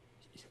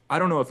 I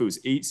don't know if it was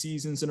 8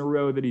 seasons in a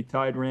row that he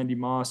tied Randy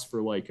Moss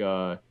for like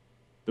the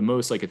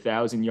most like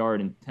 1,000 yard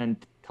and 10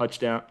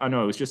 touchdown. I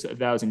know it was just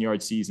 1,000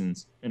 yard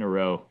seasons in a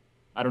row.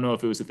 I don't know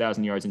if it was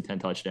 1,000 yards and 10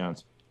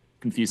 touchdowns.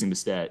 Confusing the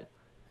stat,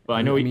 but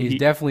I know I mean, he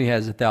definitely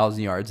has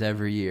 1,000 yards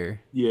every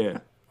year. yeah,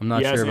 I'm he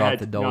not sure hasn't about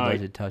the had no.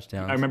 double-digit I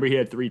touchdowns. remember he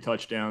had 3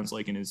 touchdowns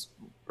like in his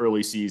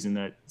early season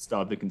that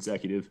stopped the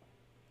consecutive.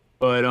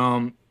 But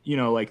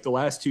like the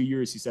last 2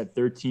 years, he's had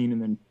 13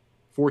 and then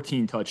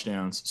 14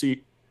 touchdowns. So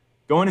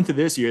going into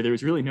this year, there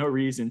was really no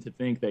reason to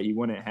think that he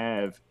wouldn't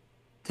have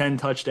 10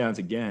 touchdowns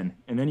again.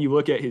 And then you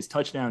look at his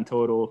touchdown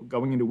total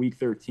going into week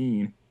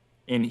 13,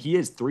 and he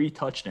has 3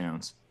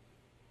 touchdowns.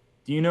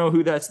 Do you know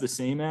who that's the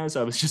same as?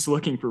 I was just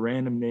looking for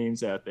random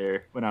names out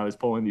there when I was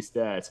pulling these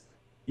stats.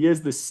 He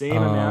has the same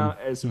Um, amount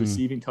as hmm.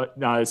 receiving touch.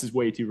 Nah, this is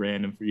way too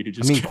random for you to I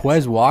just mean, guess.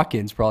 Quez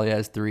Watkins probably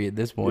has 3 at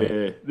this point.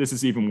 Yeah, this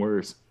is even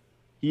worse.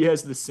 He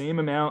has the same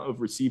amount of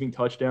receiving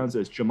touchdowns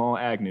as Jamal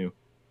Agnew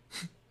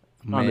on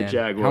the Man, how many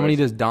Jaguars.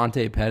 does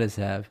Dante Pettis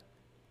have?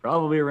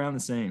 Probably around the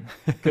same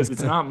because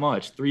it's not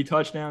much. 3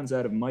 touchdowns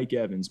out of Mike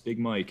Evans, Big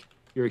Mike.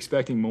 You're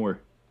expecting more.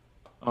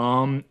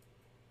 Um,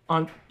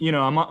 I'm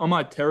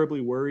not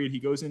terribly worried.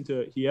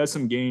 He has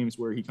some games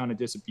where he kind of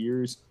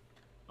disappears.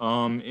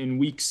 In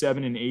week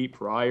 7 and 8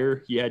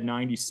 prior, he had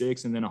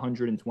 96 and then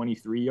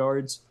 123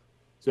 yards.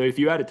 So if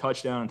you add a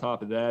touchdown on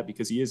top of that,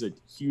 because he is a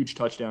huge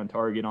touchdown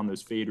target on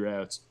those fade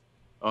routes,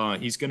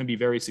 he's going to be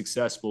very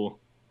successful.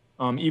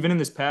 Even in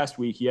this past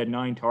week, he had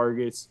 9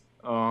 targets.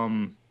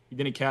 He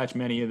didn't catch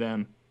many of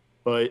them,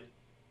 but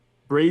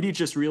Brady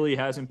just really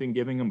hasn't been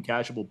giving him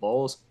catchable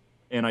balls,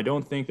 and I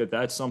don't think that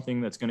that's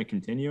something that's going to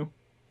continue.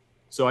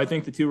 So I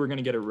think the two are going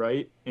to get it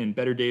right, and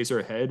better days are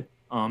ahead.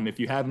 If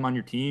you have him on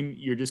your team,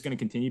 you're just going to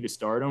continue to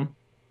start him.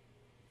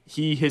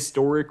 He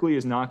historically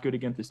is not good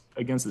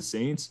against the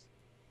Saints,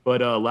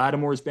 but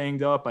Lattimore's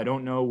banged up. I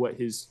don't know what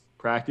his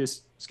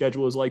practice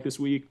schedule is like this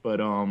week, but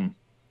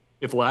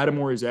if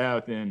Lattimore is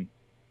out, then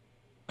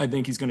I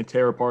think he's going to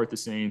tear apart the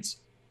Saints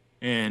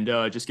and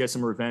just get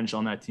some revenge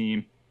on that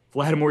team. If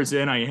Lattimore's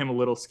in, I am a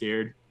little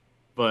scared,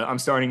 but I'm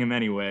starting him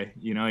anyway.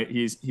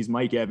 He's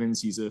Mike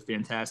Evans. He's a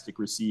fantastic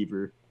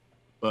receiver,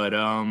 but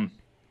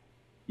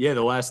yeah,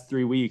 the last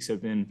 3 weeks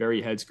have been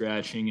very head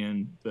scratching,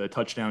 and the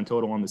touchdown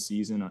total on the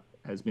season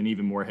has been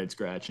even more head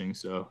scratching.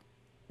 So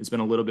it's been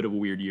a little bit of a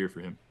weird year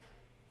for him.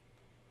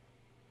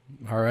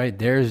 All right,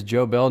 there's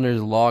Joe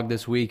Belner's log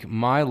this week.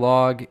 My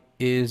log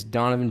is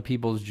Donovan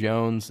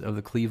Peoples-Jones of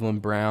the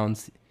Cleveland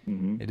Browns.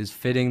 Mm-hmm. It is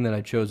fitting that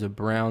I chose a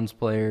Browns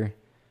player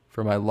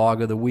for my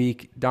log of the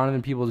week.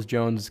 Donovan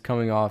Peoples-Jones is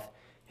coming off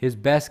his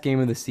best game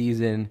of the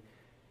season,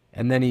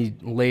 and then he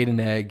laid an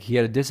egg. He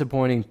had a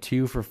disappointing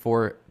 2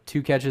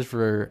 catches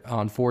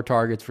on 4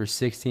 targets for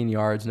 16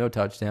 yards, no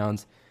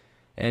touchdowns.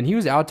 And he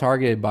was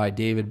out-targeted by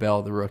David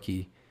Bell, the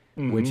rookie,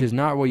 which Mm-hmm. is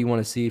not what you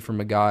want to see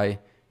from a guy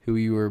who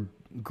you were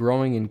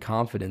growing in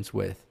confidence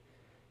with.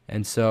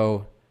 And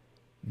so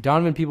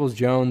Donovan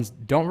Peoples-Jones,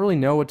 don't really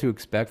know what to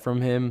expect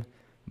from him,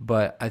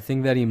 but I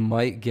think that he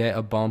might get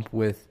a bump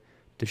with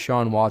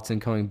Deshaun Watson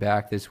coming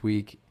back this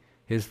week,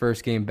 his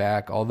first game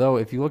back. Although,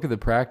 if you look at the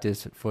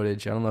practice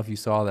footage, I don't know if you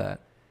saw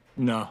that.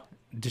 No.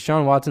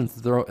 Deshaun Watson's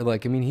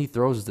he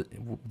throws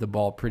the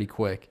ball pretty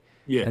quick,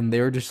 Yeah. and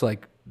they were just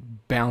like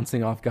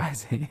bouncing off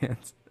guys'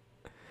 hands.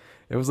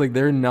 It was like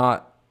they're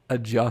not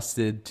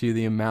adjusted to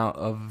the amount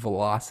of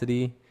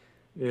velocity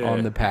on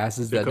Yeah. the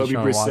passes that Jacoby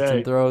Deshaun Watson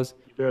Brissett, throws.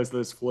 he throws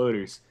those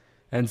floaters.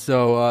 And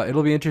so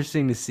it'll be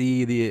interesting to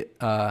see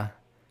the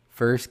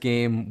first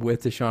game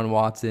with Deshaun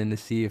Watson to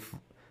see if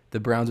the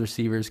Browns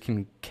receivers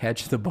can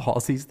catch the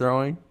balls he's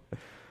throwing.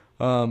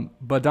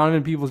 But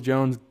Donovan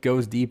Peoples-Jones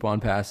goes deep on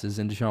passes,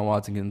 and Deshaun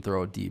Watson can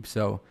throw it deep.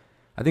 So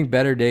I think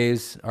better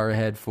days are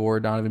ahead for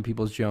Donovan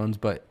Peoples-Jones.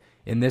 But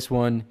in this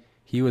one,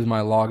 he was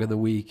my log of the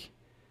week.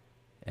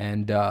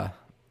 And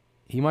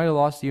he might have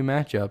lost you a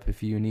matchup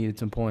if you needed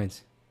some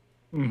points.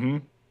 Mm-hmm.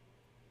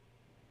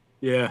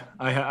 Yeah,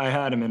 I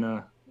had him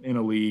in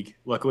a league.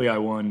 Luckily, I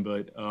won,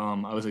 but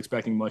I was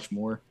expecting much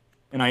more.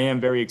 And I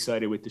am very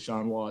excited with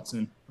Deshaun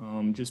Watson,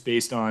 just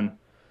based on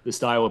the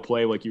style of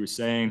play, like you were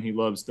saying. He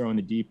loves throwing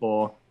the deep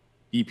ball.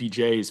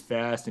 DPJ is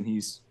fast and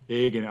he's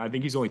big, and I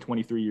think he's only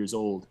 23 years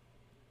old.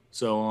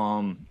 So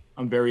I'm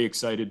very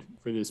excited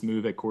for this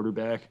move at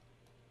quarterback.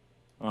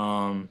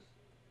 Um,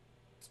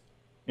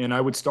 and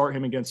I would start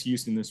him against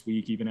Houston this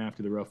week, even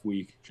after the rough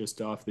week,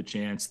 just off the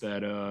chance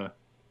that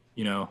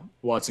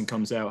Watson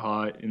comes out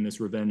hot in this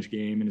revenge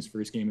game in his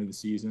first game of the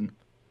season.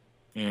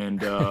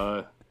 And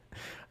I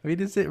mean,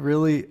 is it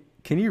really?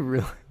 Can you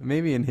really?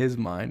 Maybe in his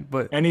mind,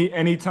 but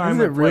anytime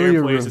is a it player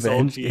really a plays his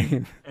old revenge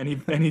team,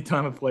 game?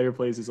 anytime a player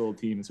plays his old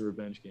team, it's a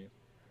revenge game,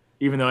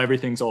 even though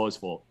everything's all his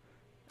fault.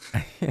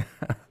 Yeah.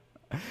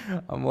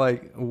 I'm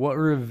like, what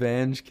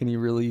revenge can he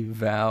really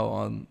vow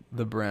on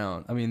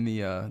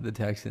the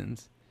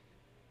Texans?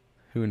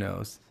 Who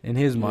knows? In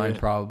his mind, Yeah.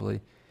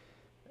 probably.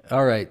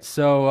 All right,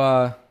 so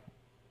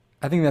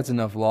I think that's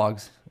enough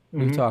logs.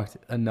 We've Hmm. talked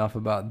enough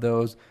about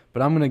those,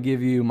 but I'm gonna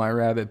give you my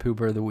rabbit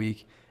pooper of the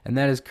week, and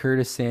that is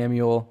Curtis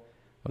Samuel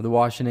of the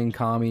Washington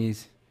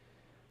Commies.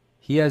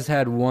 He has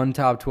had one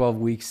top 12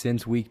 week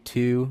since week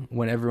 2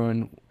 when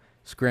everyone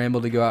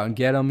scrambled to go out and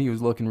get him. He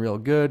was looking real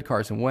good.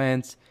 Carson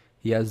Wentz.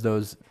 He has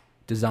those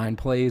design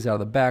plays out of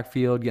the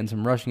backfield, getting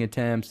some rushing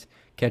attempts,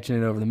 catching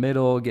it over the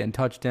middle, getting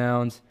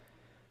touchdowns.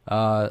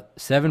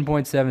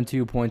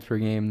 7.72 points per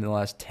game in the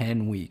last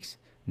 10 weeks.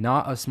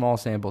 Not a small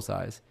sample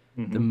size.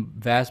 Hmm. The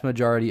vast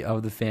majority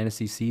of the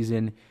fantasy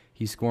season,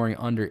 he's scoring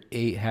under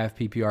 8 half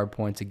PPR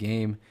points a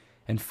game.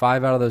 And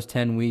 5 out of those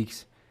 10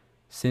 weeks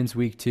since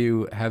week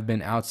 2 have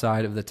been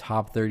outside of the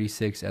top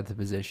 36 at the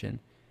position.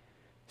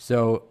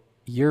 So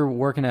you're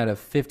working at a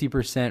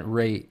 50%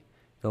 rate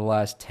the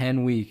last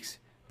 10 weeks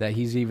that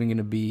he's even going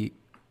to be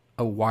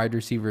a wide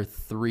receiver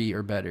 3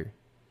 or better.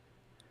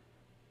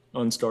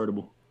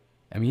 Unstartable.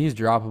 I mean, he's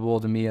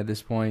droppable to me at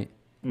this point.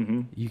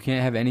 Hmm. You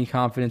can't have any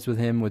confidence with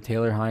him with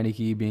Taylor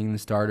Heineke being the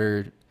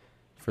starter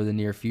for the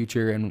near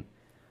future. And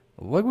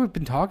what we've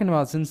been talking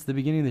about since the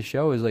beginning of the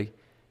show is like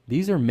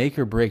these are make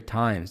or break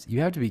times. You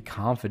have to be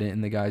confident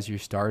in the guys you're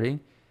starting.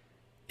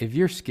 If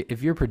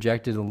you're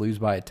projected to lose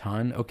by a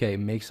ton, okay,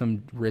 make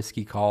some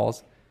risky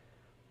calls.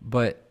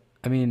 But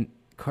I mean,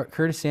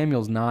 Curtis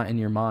Samuel's not in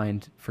your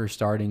mind for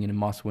starting in a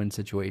must-win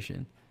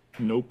situation.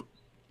 Nope.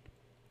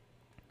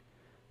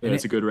 Yeah, And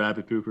it's a good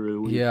rapid pooper of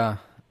the week. yeah,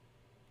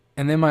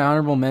 and then my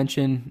honorable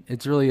mention,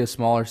 it's really a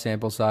smaller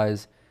sample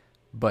size,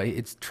 but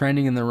it's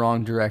trending in the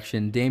wrong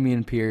direction.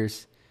 Damian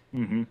Pierce,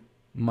 Hmm.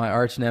 my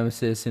arch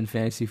nemesis in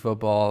fantasy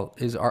football,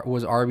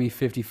 was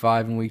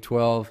RB55 in week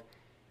 12.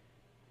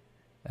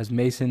 As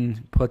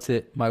Mason puts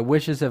it, my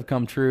wishes have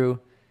come true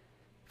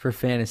for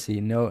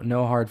fantasy.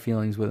 No hard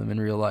feelings with him in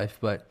real life,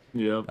 but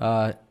Yep.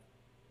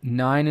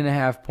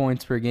 9.5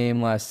 points per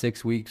game last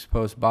 6 weeks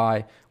post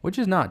bye, which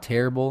is not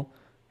terrible.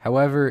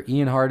 However,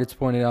 Ian Hartitz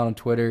pointed out on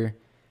Twitter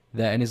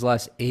that in his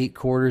last 8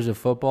 quarters of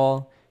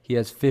football, he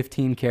has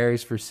 15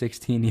 carries for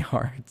 16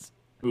 yards.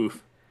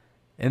 Oof.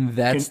 And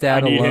that I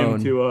stat need him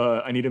alone, to.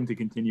 I need him to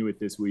continue it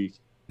this week.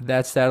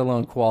 that stat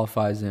alone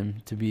qualifies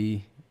him to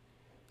be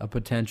a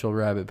potential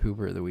rabbit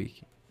pooper of the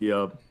week.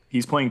 Yep.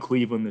 He's playing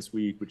Cleveland this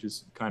week, which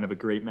is kind of a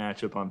great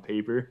matchup on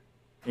paper,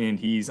 and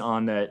he's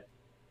on that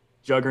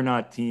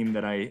juggernaut team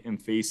that I am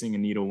facing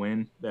and need a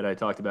win that I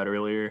talked about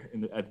earlier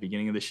at the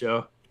beginning of the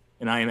show.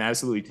 And I am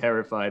absolutely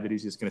terrified that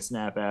he's just going to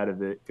snap out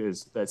of it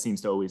because that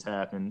seems to always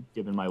happen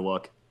given my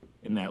luck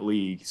in that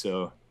league.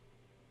 So,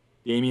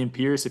 Damian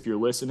Pierce, if you're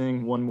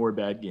listening, one more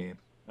bad game.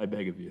 I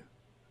beg of you.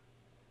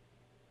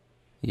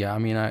 Yeah, I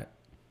mean,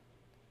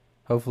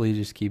 hopefully he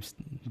just keeps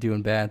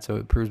doing bad, so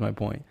it proves my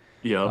point.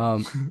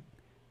 Yep.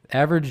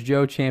 Average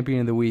Joe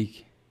champion of the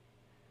week,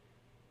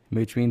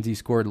 which means he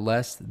scored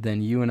less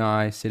than you and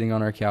I sitting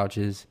on our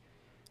couches.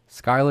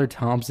 Skylar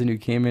Thompson, who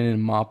came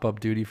in mop-up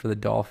duty for the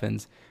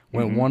Dolphins,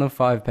 went 1 of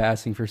 5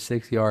 passing for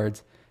 6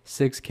 yards,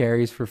 6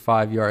 carries for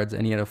 5 yards,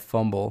 and he had a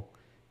fumble.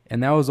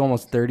 And that was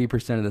almost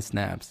 30% of the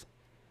snaps.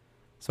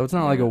 So it's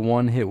not like a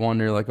one-hit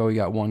wonder, like, oh, he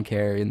got 1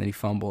 carry and then he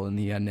fumbled and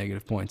he had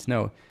negative points.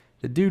 No,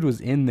 the dude was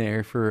in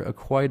there for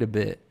quite a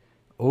bit,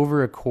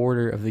 over a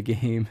quarter of the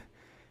game,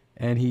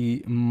 and he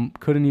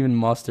couldn't even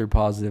muster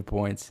positive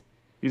points.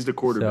 He's the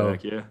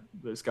quarterback, yeah.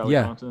 The Skylar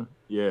Yeah. Thompson.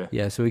 Yeah.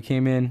 Yeah, so he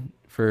came in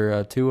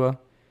for Tua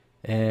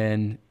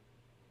and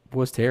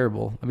was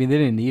terrible. I mean, they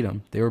didn't need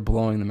him. They were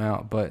blowing them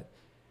out. But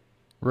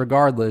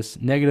regardless,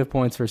 negative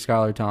points for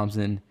Skylar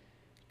Thompson.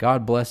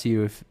 God bless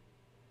you.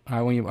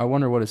 I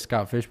wonder what his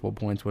Scott Fishbowl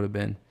points would have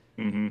been.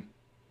 Hmm.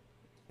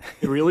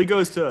 It really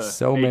goes to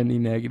So many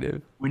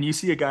negative. when you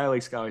see a guy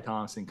like Skylar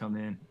Thompson come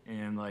in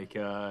and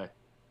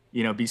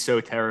be so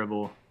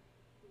terrible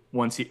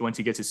once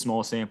he gets a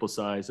small sample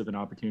size of an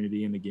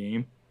opportunity in the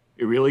game,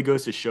 it really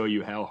goes to show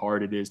you how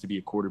hard it is to be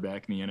a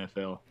quarterback in the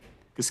NFL.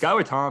 Because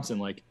Skylar Thompson,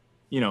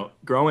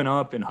 growing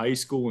up in high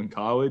school and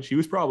college, he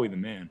was probably the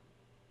man.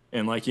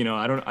 And I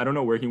don't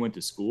know where he went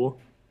to school,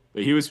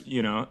 but he was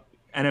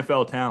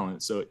NFL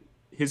talent. So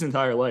his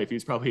entire life, he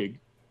was probably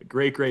a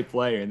great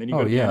player. And then you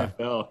go to the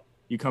NFL,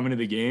 you come into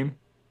the game,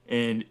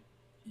 and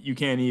you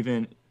can't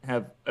even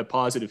have a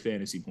positive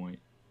fantasy point.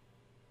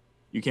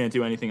 You can't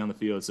do anything on the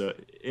field. So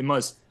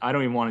I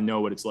don't even want to know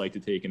what it's like to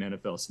take an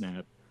NFL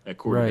snap at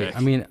quarterback. Right. I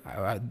mean,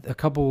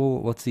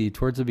 let's see,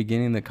 towards the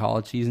beginning of the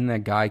college season,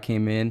 that guy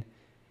came in.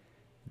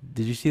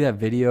 Did you see that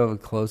video of a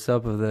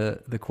close-up of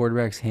the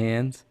quarterback's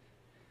hands?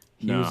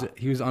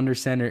 He was under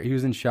center. He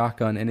was in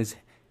shotgun, and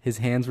his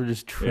hands were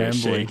just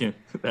trembling. Yeah, shaking.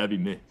 That'd be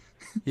me.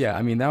 Yeah,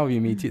 I mean, that would be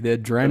me too. The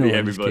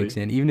adrenaline just kicks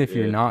in. Even if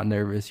you're not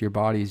nervous, your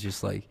body's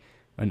just like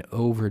an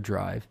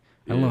overdrive.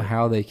 I don't know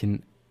how they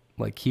can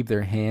keep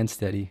their hands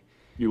steady.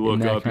 You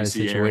look up and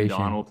see Aaron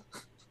Donald.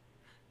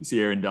 You see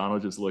Aaron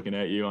Donald just looking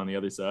at you on the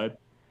other side.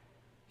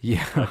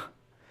 Yeah.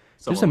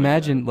 Just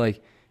imagine,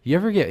 you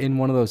ever get in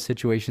one of those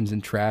situations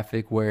in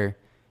traffic where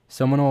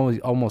someone always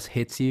almost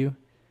hits you,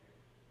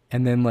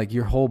 and then like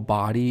your whole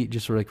body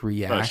just sort of like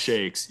reacts,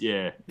 Shakes.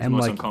 Yeah, it's the and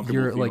most like uncomfortable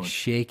you're like feeling.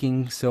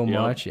 shaking so Yep.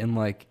 much, and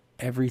like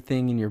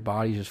everything in your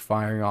body just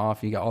firing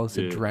off. You got all this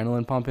Yeah.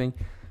 adrenaline pumping.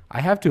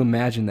 I have to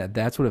imagine that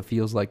that's what it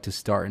feels like to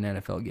start an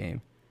NFL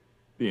game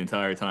The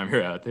entire time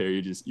you're out there,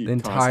 you the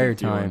entire constant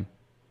feeling. time.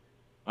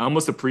 I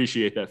almost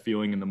appreciate that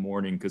feeling in the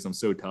morning because I'm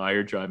so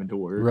tired driving to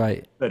work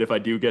Right. that if I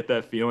do get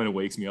that feeling, it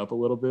wakes me up a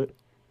little bit.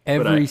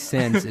 But Every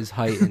sense is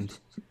heightened.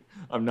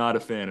 I'm not a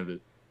fan of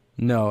it.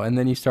 No, and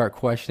then you start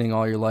questioning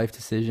all your life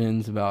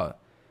decisions about,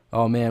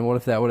 oh man, what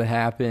if that would have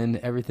happened?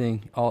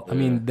 Everything. All I Yeah.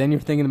 mean, then you're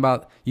thinking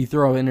about you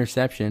throw an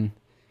interception,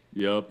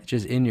 Yep. it's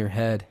just in your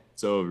head.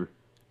 It's over.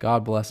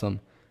 God bless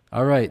them.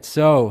 All right,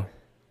 so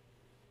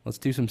let's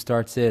do some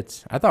start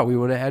sits. I thought we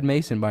would have had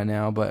Mason by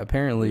now, but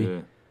apparently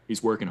Yeah.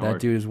 He's working that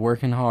hard. dude is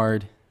working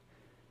hard,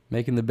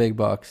 making the big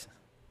bucks.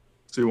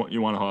 So you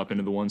want to hop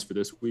into the ones for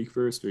this week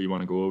first, or you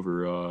want to go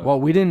over? Well,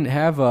 we didn't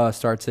have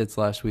start sits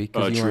last week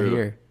because you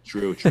weren't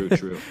True, here,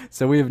 true.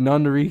 so we have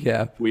none to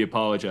recap. We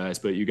apologize,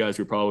 but you guys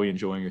were probably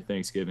enjoying your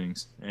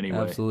Thanksgivings anyway.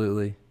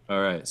 Absolutely.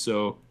 All right,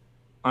 so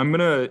I'm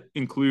gonna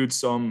include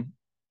some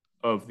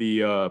of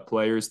the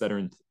players that are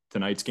in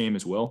tonight's game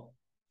as well,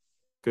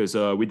 because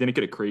we didn't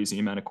get a crazy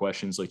amount of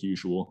questions like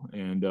usual,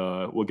 and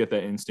we'll get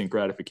that instant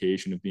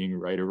gratification of being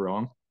right or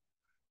wrong.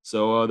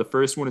 So the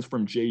first one is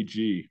from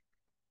JG.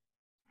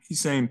 He's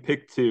saying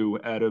pick two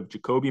out of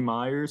Jacoby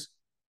Myers,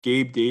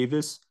 Gabe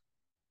Davis,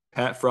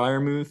 Pat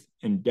Fryermuth,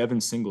 and Devin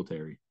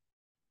Singletary.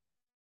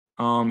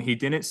 He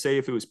didn't say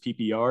if it was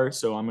PPR,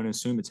 so I'm going to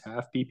assume it's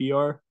half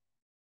PPR.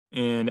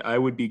 And I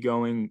would be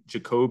going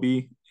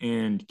Jacoby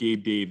and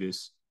Gabe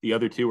Davis. The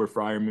other two are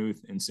Fryermuth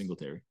and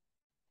Singletary.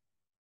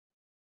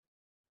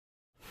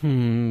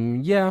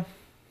 Yeah.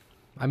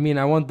 I mean,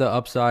 I want the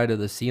upside of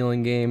the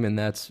ceiling game, and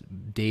that's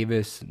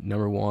Davis,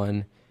 number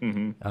one.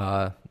 Mm-hmm.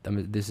 I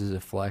mean, this is a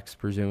flex,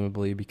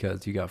 presumably,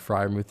 because you got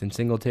Fryermuth and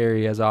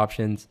Singletary as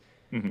options.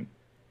 Mm-hmm.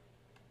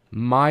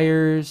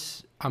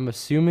 Myers, I'm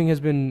assuming, has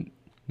been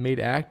made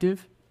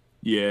active.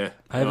 Yeah,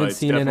 I haven't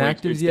seen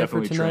inactives it's yet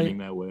for definitely trending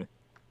tonight. that way.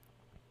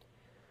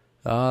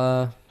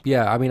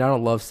 Yeah, I mean, I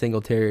don't love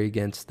Singletary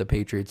against the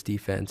Patriots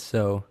defense,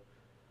 so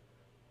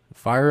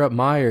fire up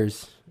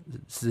Myers.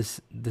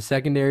 The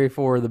secondary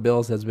for the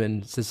Bills has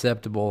been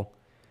susceptible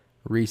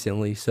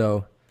recently,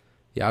 so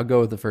yeah, I'll go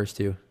with the first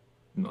two.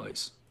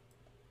 Nice.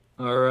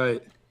 All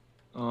right.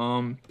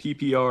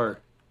 PPR.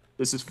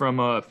 This is from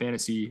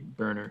Fantasy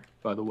Burner,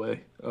 by the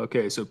way.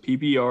 Okay, so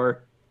PPR.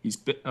 He's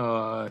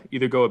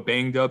either go a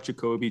banged up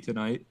Jacoby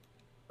tonight,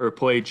 or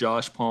play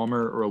Josh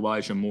Palmer or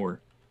Elijah Moore.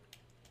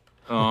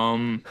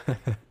 Um,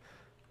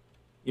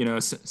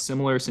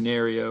 similar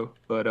scenario,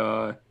 but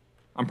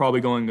I'm probably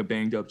going a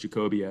banged up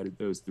Jacoby out of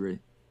those three,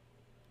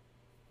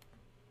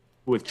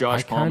 with I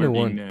Josh kind Palmer of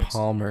being want next.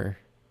 Palmer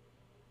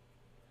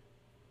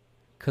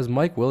because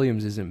Mike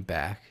Williams isn't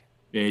back.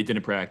 Yeah, he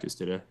didn't practice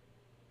today.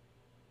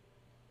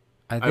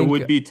 I I think,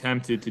 would be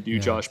tempted to do yeah.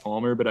 Josh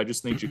Palmer, but I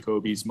just think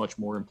Jacoby's much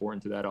more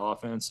important to that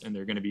offense, and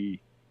they're going to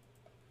be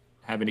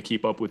having to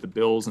keep up with the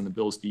Bills, and the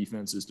Bills'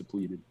 defense is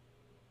depleted.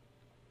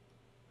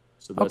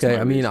 So that's Okay,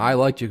 my I mean, I reasoning.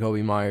 like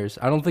Jacoby Myers.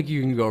 I don't think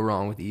you can go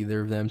wrong with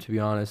either of them, to be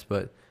honest,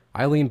 but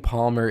I lean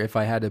Palmer if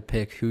I had to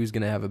pick who's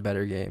going to have a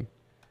better game.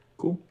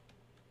 Cool.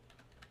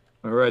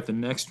 All right, the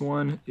next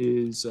one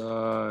is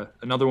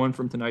another one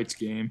from tonight's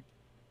game.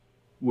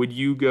 Would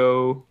you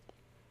go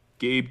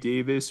Gabe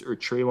Davis or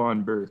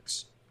Traylon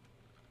Burks?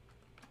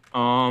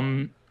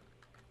 Um,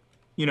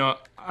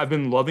 I've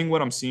been loving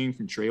what I'm seeing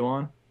from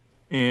Traylon,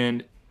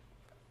 and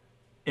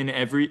in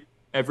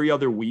every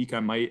other week, I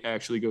might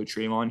actually go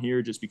Traylon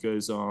here just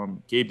because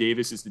Gabe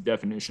Davis is the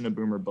definition of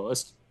boomer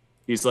bust.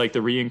 He's like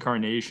the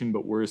reincarnation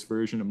but worse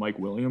version of Mike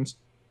Williams.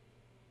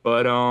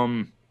 But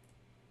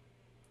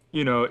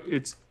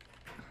it's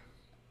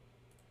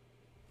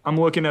I'm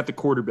looking at the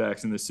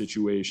quarterbacks in this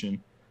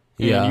situation.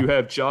 And Yeah. you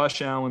have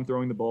Josh Allen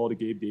throwing the ball to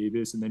Gabe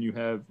Davis, and then you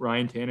have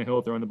Ryan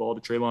Tannehill throwing the ball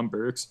to Treylon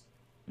Burks.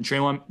 And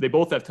Treylon, they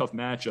both have tough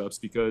matchups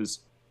because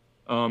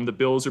the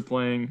Bills are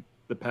playing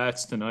the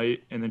Pats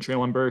tonight, and then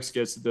Treylon Burks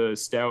gets the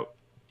stout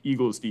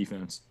Eagles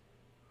defense.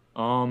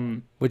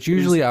 Which Is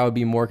usually I would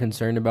be more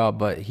concerned about,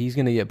 but he's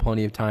going to get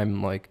plenty of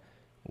time, like,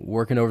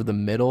 working over the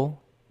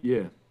middle.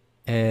 Yeah,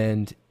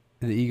 And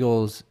the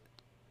Eagles'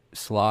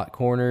 slot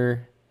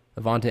corner,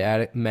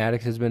 Avante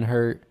Maddox has been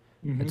hurt.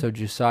 And mm-hmm. so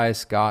Josiah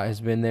Scott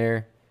has been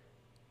there.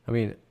 I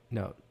mean,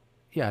 no.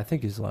 Yeah, I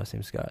think his last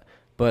name's Scott.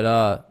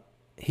 But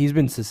he's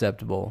been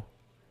susceptible.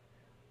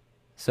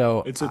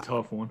 So, It's a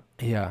tough one.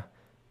 yeah.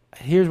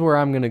 Here's where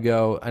I'm going to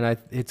go, and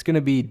it's going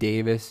to be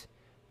Davis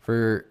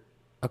for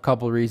a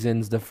couple of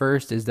reasons. The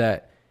first is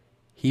that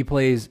he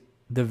plays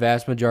the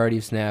vast majority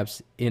of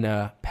snaps in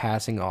a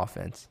passing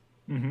offense.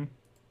 Mm-hmm.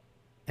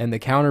 And the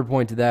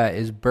counterpoint to that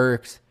is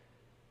Burks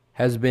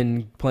has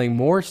been playing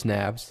more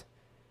snaps,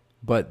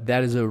 but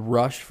that is a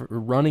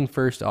running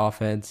first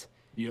offense.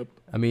 Yep.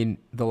 I mean,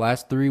 the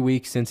last 3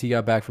 weeks since he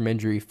got back from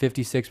injury,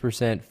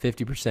 56%, 50%,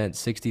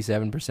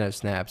 67% of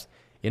snaps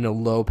in a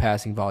low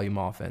passing volume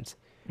offense.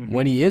 Mm-hmm.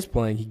 When he is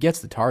playing, he gets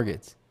the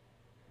targets.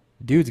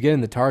 Dude's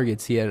getting the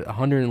targets. He had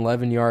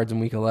 111 yards in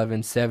week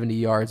 11, 70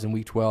 yards in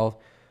week 12.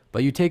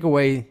 But you take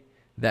away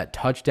that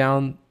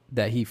touchdown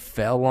that he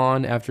fell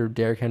on after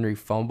Derrick Henry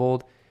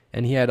fumbled,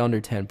 and he had under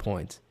 10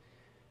 points.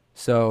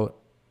 So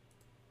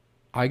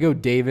I go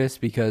Davis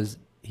because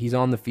he's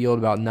on the field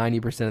about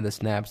 90% of the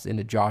snaps in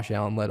a Josh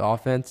Allen-led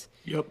offense.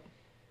 Yep.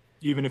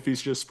 Even if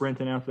he's just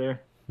sprinting out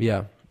there.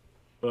 Yeah.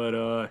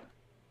 But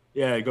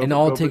yeah, And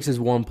all it takes is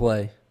one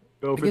play.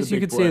 go I for the guess you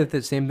big could say play. that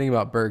the same thing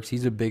about Burks.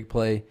 He's a big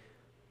play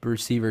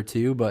receiver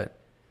too, but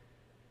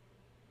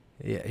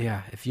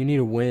yeah, if you need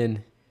a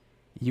win,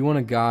 you want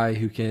a guy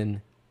who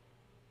can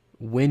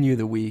win you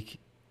the week,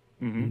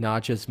 Mm-hmm.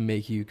 not just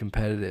make you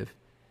competitive.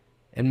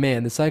 And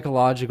man, the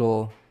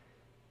psychological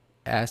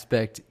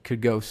aspect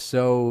could go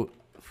so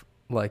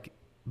like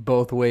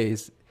both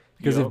ways.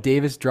 Because if Yep.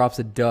 Davis drops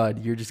a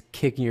dud, you're just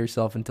kicking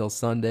yourself until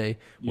Sunday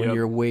when Yep.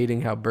 you're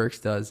waiting how Burks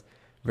does.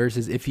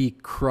 Versus if he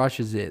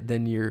crushes it,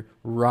 then you're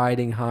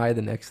riding high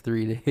the next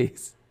 3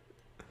 days.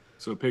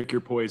 So pick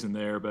your poison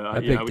there, but I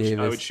yeah, picked I would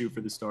Davis. shoot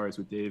for the stars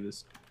with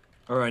Davis.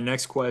 All right,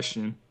 next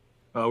question.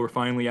 We're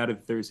finally out of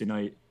the Thursday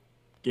night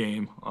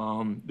game.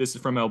 This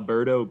is from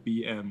Alberto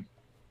BM.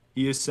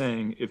 He is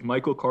saying, if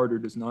Michael Carter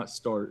does not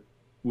start,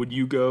 would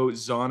you go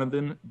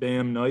Zonovan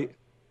Bam Knight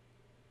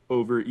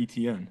over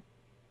ETN?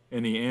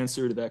 And the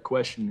answer to that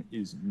question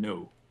is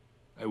no.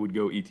 I would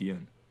go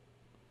ETN.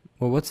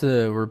 Well, what's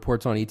the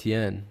reports on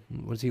ETN?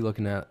 What's he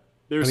looking at?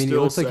 They're I mean, it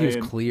still looks like he was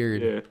saying,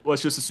 cleared. yeah,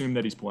 let's just assume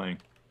that he's playing,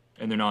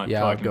 and they're not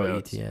Yeah, I would talking go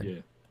about, ETN.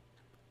 yeah.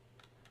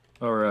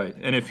 All right,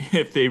 and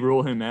if they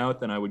rule him out,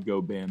 then I would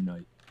go Bam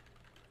Knight.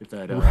 If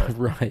that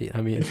Right.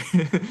 I mean,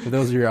 if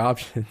those are your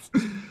options.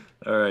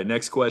 All right,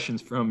 next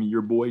question's from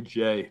your boy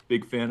Jay,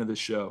 big fan of the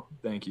show.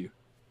 Thank you.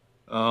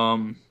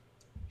 Um,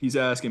 he's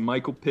asking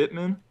Michael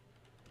Pittman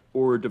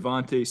or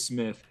Devonte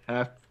Smith,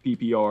 half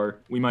PPR.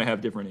 We might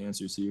have different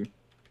answers here.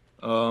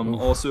 Oof.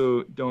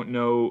 Also, don't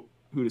know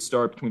who to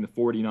start between the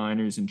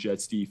 49ers and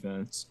Jets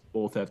defense.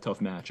 Both have tough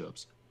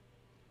matchups.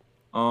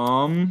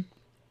 Um,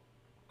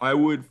 I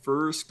would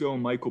first go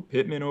Michael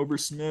Pittman over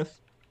Smith.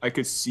 I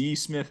could see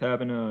Smith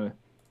having a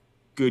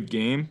good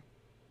game,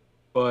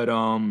 but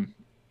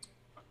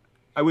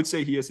I would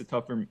say he has a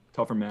tougher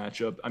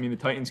matchup. I mean, the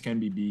Titans can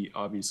be beat,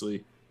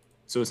 obviously,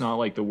 so it's not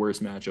like the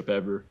worst matchup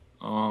ever.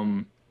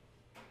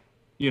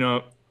 You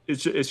know,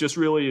 it's just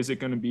really, is it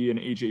going to be an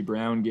AJ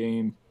Brown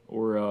game,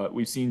 or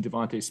we've seen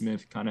Devonte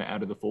Smith kind of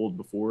out of the fold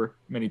before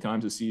many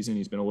times this season.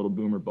 He's been a little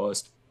boom or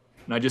bust,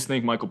 and I just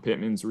think Michael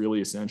Pittman's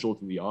really essential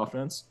to the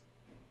offense.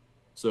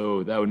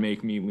 So that would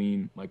make me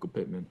lean Michael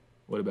Pittman.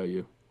 What about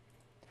you?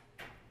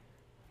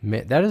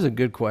 Man, that is a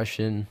good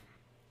question.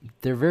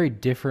 They're very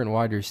different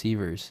wide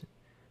receivers.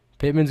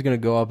 Pittman's going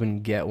to go up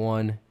and get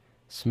one.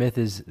 Smith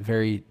is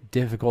very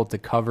difficult to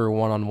cover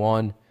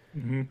one-on-one.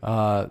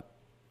 Mm-hmm.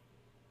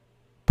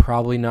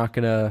 Probably not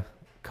going to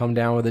come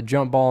down with a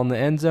jump ball in the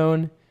end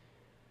zone.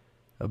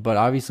 But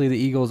obviously the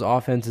Eagles'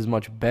 offense is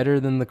much better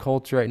than the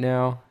Colts right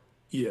now.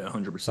 Yeah, So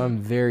 100%. I'm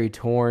very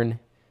torn.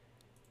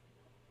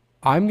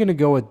 I'm going to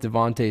go with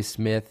Devonte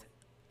Smith,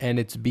 and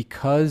it's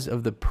because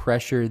of the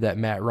pressure that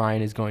Matt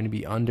Ryan is going to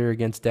be under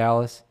against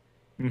Dallas.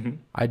 Mm-hmm.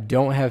 I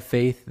don't have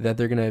faith that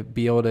they're going to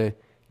be able to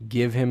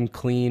give him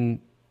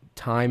clean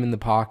time in the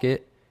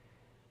pocket,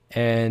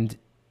 and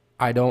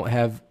I don't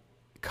have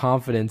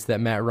confidence that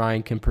Matt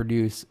Ryan can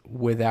produce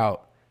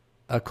without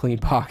a clean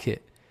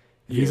pocket.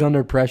 If he's Yeah.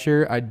 under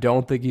pressure, I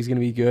don't think he's going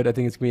to be good. I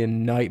think it's going to be a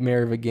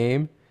nightmare of a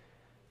game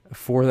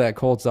for that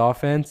Colts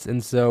offense,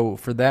 and so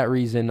for that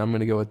reason, I'm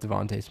going to go with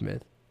Devonte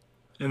Smith.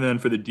 And then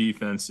for the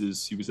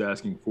defenses, he was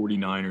asking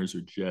 49ers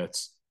or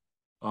Jets.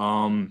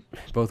 Um,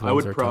 Both I ones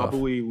would are tough.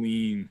 probably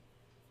lean.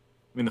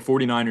 I mean, the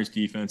 49ers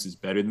defense is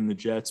better than the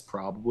Jets,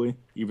 probably,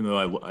 even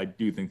though I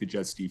do think the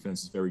Jets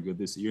defense is very good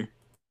this year.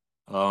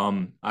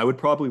 I would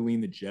probably lean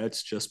the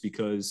Jets just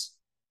because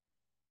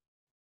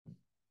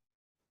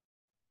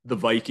the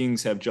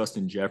Vikings have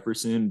Justin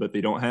Jefferson, but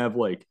they don't have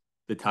like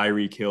the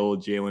Tyreek Hill,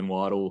 Jalen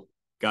Waddle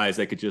guys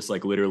that could just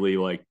like literally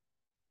like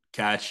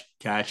catch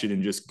it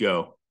and just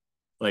go.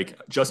 Like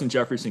Justin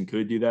Jefferson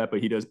could do that, but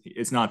he does.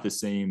 It's not the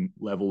same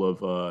level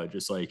of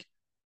just like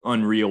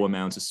unreal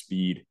amounts of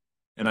speed.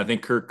 And I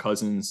think Kirk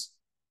Cousins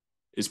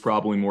is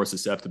probably more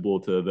susceptible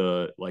to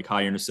the like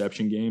high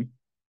interception game.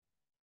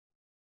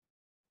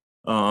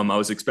 I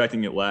was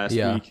expecting it last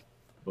Yeah. week,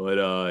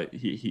 but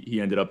he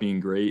ended up being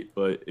great.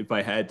 But if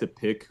I had to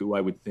pick who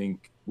I would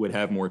think would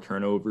have more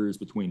turnovers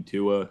between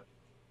Tua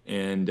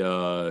and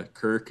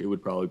Kirk, it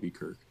would probably be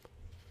Kirk.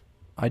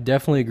 I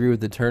definitely agree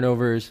with the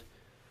turnovers.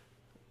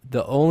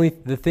 The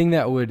thing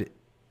that would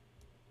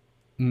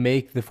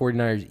make the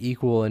 49ers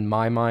equal in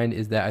my mind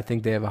is that I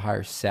think they have a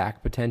higher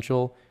sack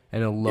potential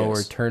and a lower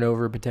Yes.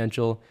 turnover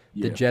potential.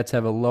 The Yeah. Jets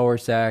have a lower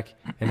sack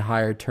and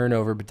higher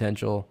turnover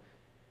potential.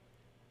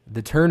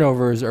 The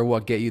turnovers are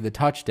what get you the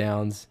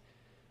touchdowns,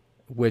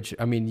 which,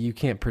 I mean, you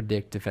can't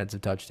predict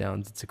defensive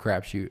touchdowns. It's a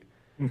crapshoot.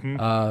 Mm-hmm.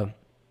 Uh,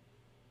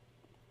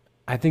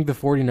 I think the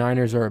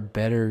 49ers are a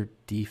better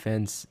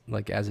defense,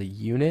 like as a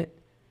unit.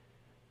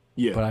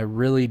 Yeah. but I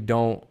really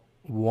don't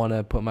want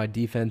to put my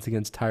defense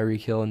against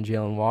Tyreek Hill and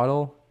Jalen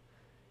Waddle.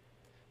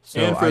 So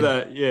And for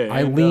that, yeah,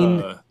 I and lean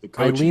the I lean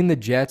coaching. the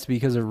Jets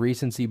because of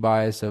recency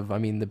bias of, I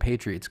mean, the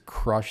Patriots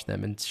crushed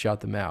them and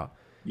shut them out.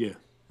 Yeah.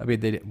 I mean,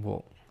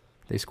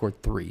 they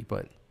scored 3,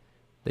 but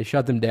they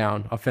shut them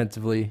down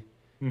offensively,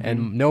 Hmm.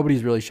 and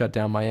nobody's really shut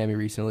down Miami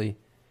recently.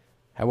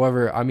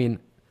 However, I mean,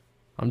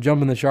 I'm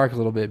jumping the shark a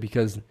little bit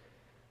because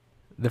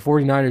the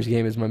 49ers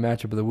game is my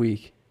matchup of the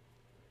week.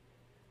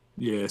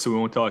 Yeah, so we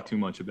won't talk too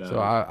much So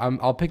about it.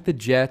 I'll pick the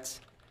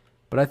Jets,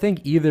 but I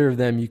think either of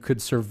them you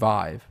could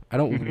survive. I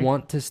don't Hmm.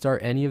 want to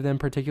start any of them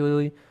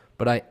particularly,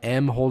 but I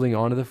am holding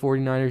on to the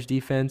 49ers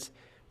defense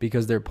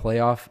because their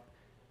playoff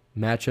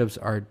matchups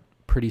are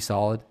pretty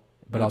solid.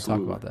 But I'll talk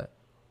Absolutely. about that.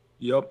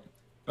 Yep.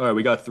 All right,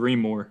 we got three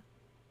more.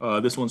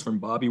 This one's from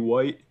Bobby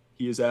White.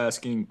 He is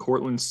asking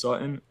Cortland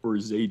Sutton or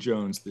Zay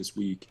Jones this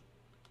week.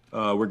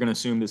 We're gonna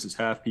assume this is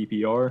half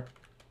PPR.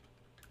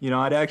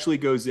 I'd actually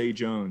go Zay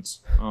Jones.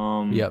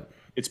 Yep.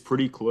 It's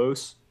pretty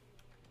close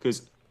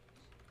because,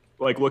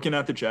 like, looking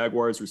at the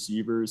Jaguars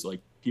receivers, like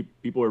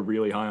people are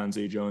really high on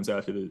Zay Jones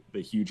after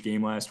the huge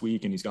game last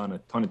week, and he's gotten a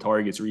ton of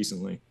targets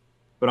recently.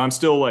 But I'm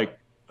still like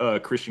a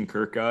Christian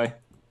Kirk guy.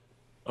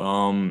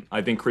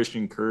 I think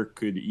Christian Kirk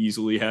could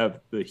easily have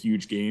the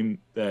huge game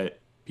that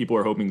people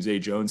are hoping Zay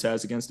Jones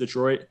has against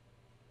Detroit.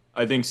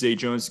 I think Zay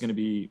Jones is going to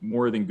be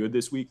more than good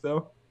this week,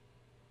 though.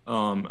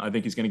 I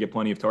think he's going to get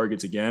plenty of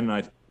targets again.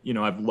 And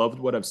I've loved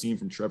what I've seen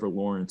from Trevor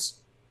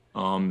Lawrence.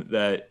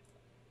 That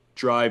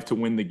drive to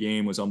win the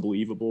game was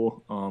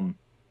unbelievable.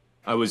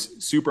 I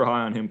was super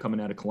high on him coming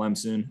out of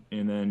Clemson,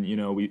 and then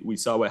we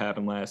saw what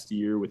happened last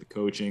year with the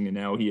coaching, and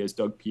now he has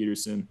Doug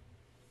Peterson,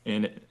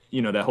 and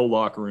that whole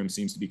locker room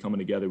seems to be coming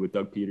together with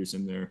Doug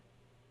Peterson there.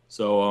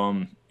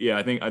 So yeah,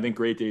 I think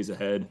great days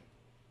ahead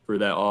for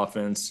that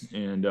offense,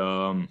 and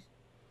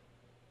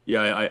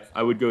yeah,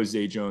 I would go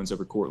Zay Jones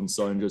over Cortland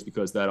Sutton just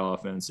because that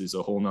offense is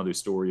a whole nother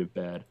story of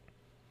bad.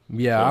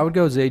 Yeah, I So would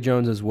go Zay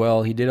Jones as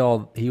well.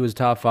 He was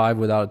top 5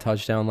 without a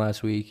touchdown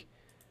last week.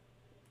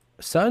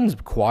 Sutton's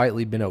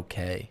quietly been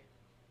okay.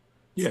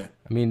 yeah,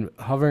 I mean,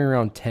 hovering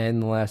around 10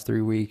 the last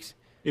 3 weeks.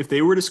 if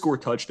they were to score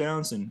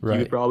touchdowns, and he would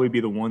Right. probably be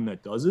the one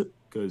that does it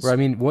Right. I because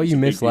mean, what he's you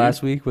a big missed dude.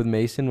 last week with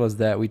Mason was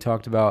that we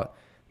talked about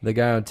the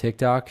guy on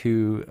TikTok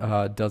who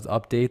does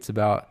updates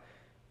about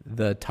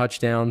the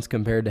touchdowns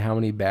compared to how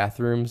many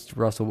bathrooms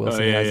Russell Oh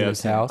Wilson yeah, has in yeah, I've his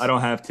seen it. I house.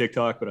 don't have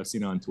TikTok, but I've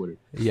seen it on Twitter.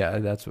 Yeah,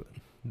 that's what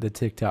the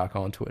TikTok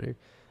on Twitter.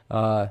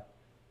 Uh,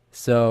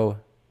 so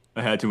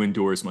I had to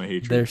endorse my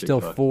hatred of there's still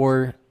TikTok.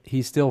 four.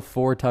 He's still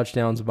 4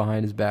 touchdowns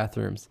behind his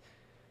bathrooms,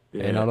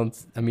 and Yeah.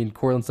 I mean,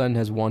 Cortland Sutton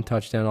has 1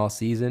 touchdown all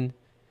season,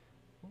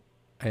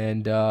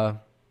 and I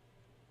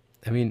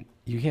mean,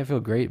 you can't feel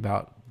great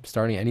about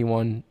starting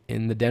anyone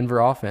in the Denver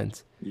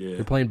offense. Yeah.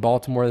 They're playing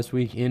Baltimore this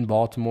week in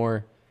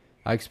Baltimore.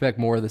 I expect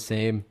more of the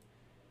same.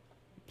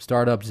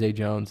 Start up Zay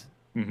Jones.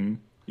 Hmm.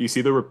 You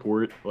see the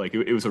report? Like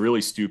it was a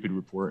really stupid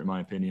report in my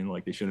opinion.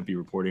 Like they shouldn't be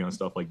reporting on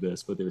stuff like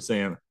this, but they were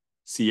saying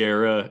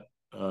Sierra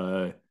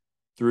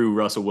threw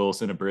Russell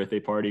Wilson a birthday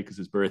party because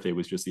his birthday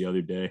was just the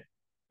other day.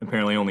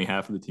 Apparently, only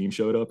half of the team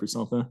showed up or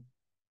something.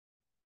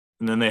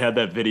 And then they had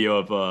that video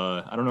of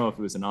I don't know if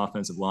it was an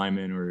offensive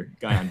lineman or a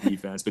guy on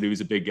defense, but he was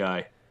a big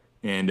guy,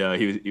 and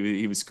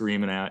he was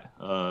screaming at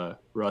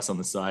Russ on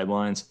the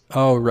sidelines.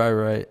 Oh, right,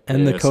 right.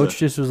 And the Yeah, so coach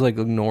just was like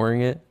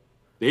ignoring it.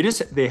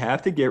 they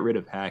have to get rid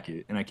of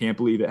Hackett, and I can't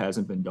believe it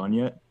hasn't been done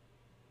yet.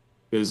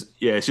 Because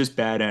yeah, it's just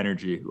bad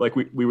energy. Like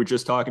we were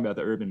just talking about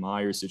the Urban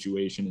Meyer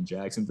situation in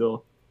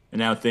Jacksonville, and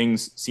now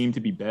things seem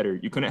to be better.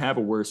 You couldn't have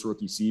a worse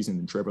rookie season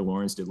than Trevor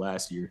Lawrence did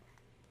last year.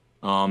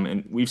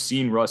 And we've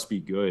seen Russ be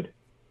good.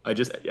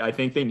 I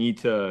think they need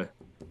to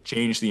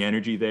change the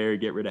energy there,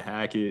 get rid of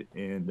Hackett,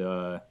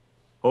 and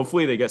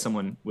hopefully they get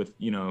someone with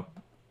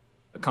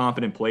a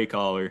confident play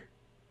caller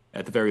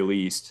at the very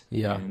least.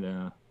 Yeah.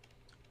 And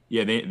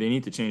yeah, they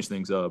need to change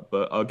things up.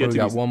 But I'll What get do we to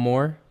got? these. One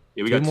more?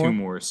 Yeah, we Two got two more?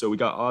 more. So we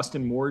got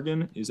Austin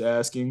Morgan is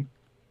asking.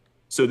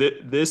 So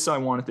this I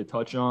wanted to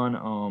touch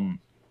on.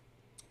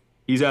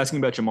 He's asking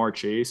about Jamar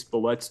Chase, but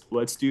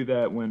let's do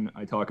that when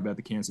I talk about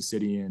the Kansas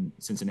City and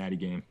Cincinnati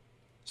game.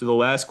 So the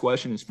last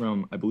question is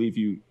from, I believe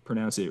you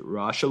pronounce it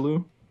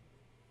Rashalu,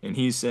 and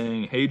he's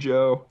saying, "Hey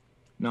Joe,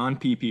 non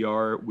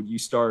PPR, would you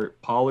start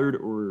Pollard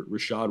or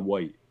Rashad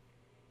White?"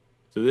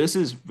 So this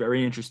is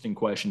very interesting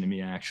question to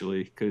me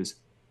actually, because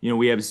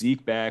we have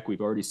Zeke back,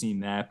 we've already seen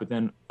that, but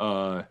then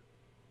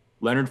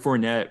Leonard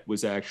Fournette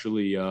was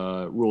actually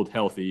ruled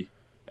healthy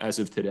as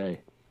of today,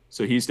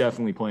 so he's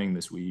definitely playing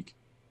this week.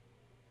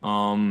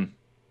 Um,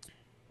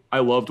 I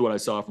loved what I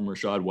saw from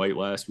Rashad White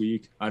last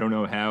week. I don't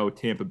know how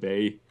Tampa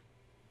Bay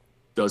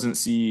doesn't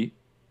see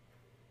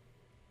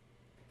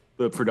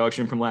the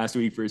production from last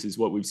week versus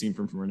what we've seen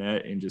from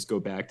Fournette and just go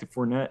back to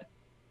Fournette.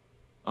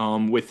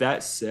 With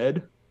that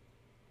said,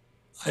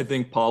 I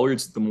think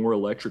Pollard's the more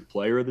electric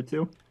player of the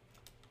two.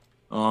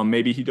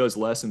 Maybe he does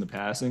less in the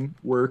passing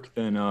work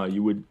than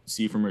you would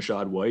see from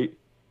Rashad White,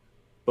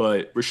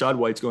 but Rashad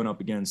White's going up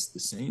against the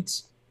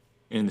Saints,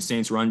 and the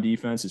Saints' run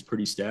defense is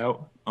pretty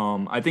stout.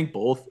 I think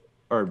both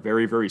are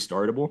very, very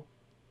startable.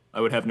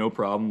 I would have no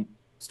problem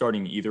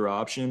starting either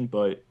option,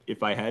 but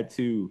if I had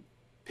to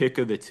pick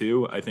of the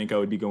two, I think I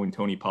would be going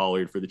Tony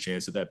Pollard for the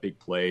chance of that big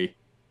play,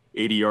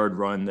 80-yard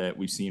run that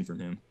we've seen from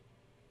him,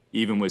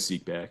 even with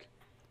Zeke back.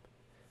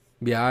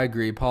 Yeah, I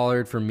agree.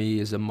 Pollard for me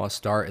is a must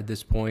start at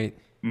this point.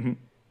 Mm-hmm.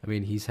 I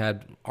mean, he's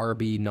had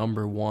RB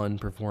number one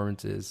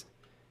performances.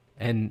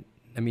 And,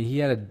 I mean, he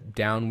had a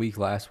down week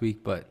last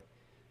week, but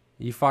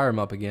you fire him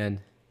up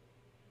again.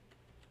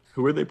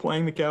 Who are they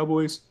playing? The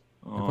Cowboys.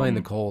 They're playing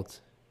the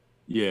Colts.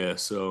 Yeah,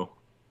 so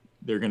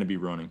they're going to be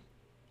running.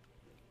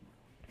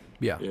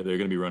 Yeah. Yeah, they're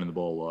going to be running the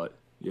ball a lot.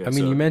 Yeah, I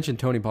mean, you mentioned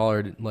Tony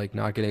Pollard like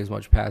not getting as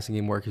much passing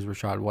game work as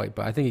Rachaad White,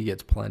 but I think he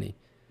gets plenty.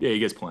 Yeah, he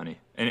gets plenty,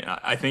 and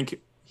I think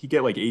he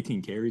get like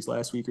 18 carries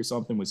last week or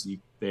something. Was he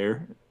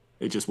there?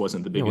 It just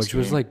wasn't the Yeah, biggest. which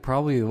was game. like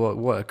probably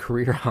what a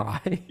career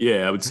high.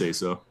 Yeah, I would say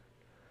so.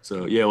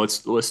 So yeah,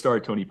 let's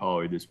start Tony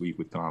Pollard this week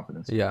with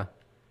confidence. Yeah.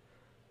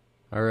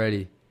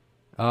 Alrighty.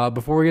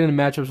 Before we get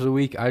into matchups of the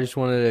week, I just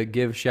wanted to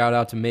give a shout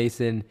out to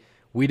Mason.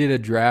 We did a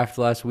draft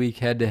last week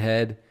head to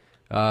head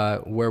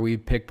where we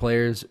picked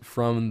players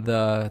from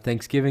the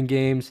Thanksgiving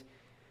games.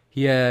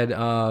 He had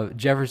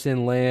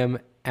Jefferson, Lamb,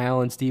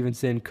 Allen,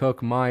 Stevenson,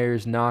 Cook,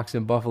 Myers, Knox,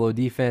 and Buffalo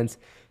defense.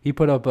 He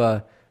put up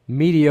a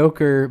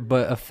mediocre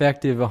but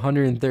effective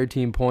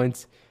 113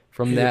 points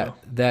from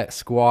that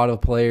squad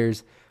of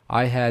players.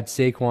 I had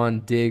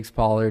Saquon, Diggs,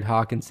 Pollard,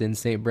 Hawkinson,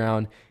 St.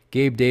 Brown,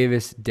 Gabe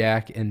Davis,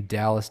 Dak, and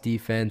Dallas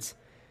defense.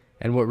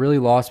 And what really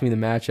lost me the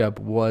matchup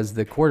was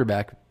the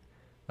quarterback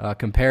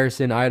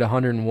comparison. I had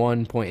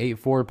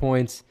 101.84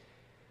 points.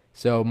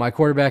 So my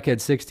quarterback had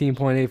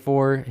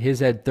 16.84. His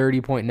had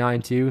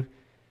 30.92.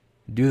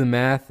 Do the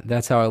math.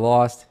 That's how I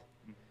lost.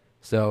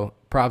 So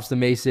props to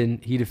Mason.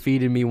 He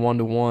defeated me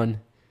 1-1.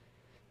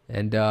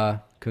 And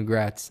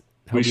congrats.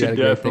 Hope we should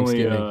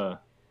definitely,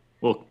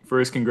 well,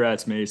 first,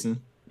 congrats,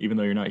 Mason, even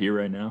though you're not here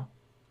right now.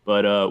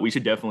 But we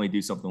should definitely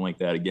do something like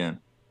that again.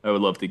 I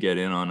would love to get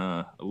in on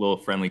a little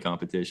friendly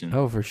competition.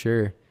 Oh, for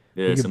sure.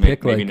 Yeah, you so can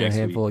pick maybe like a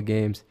handful week. of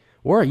games.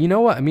 Or, you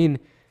know what? I mean,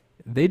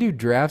 they do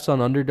drafts on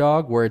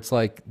Underdog where it's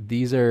like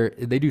they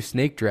do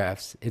snake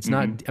drafts. It's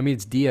not, I mean,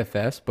 it's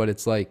DFS, but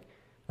it's like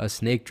a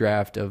snake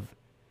draft of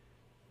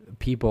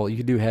people. You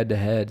can do head to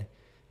head.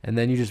 And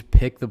then you just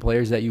pick the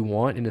players that you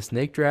want in a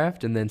snake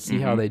draft and then see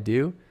how they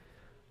do.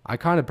 I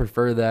kind of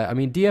prefer that. I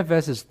mean,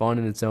 DFS is fun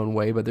in its own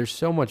way, but there's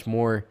so much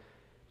more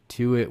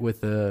to it with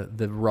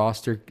the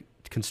roster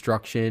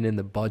construction and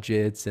the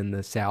budgets and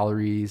the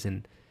salaries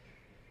and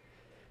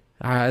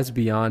it's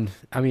beyond.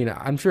 I mean,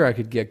 I'm sure I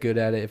could get good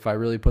at it if I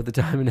really put the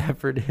time and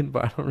effort in,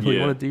 but I don't really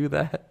want to do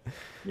that.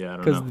 Yeah, I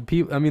don't know.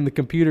 Because the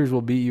computers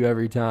will beat you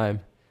every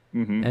time.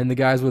 And the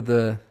guys with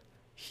the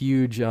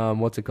huge,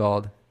 what's it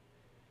called?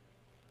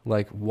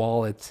 Like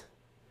wallets,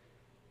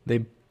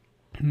 they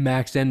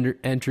max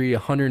entry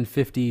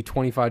 150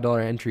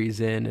 $25 entries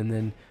in and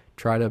then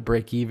try to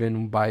break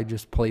even by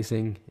just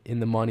placing in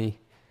the money.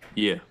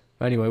 Yeah.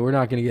 Anyway, we're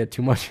not going to get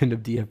too much into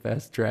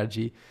DFS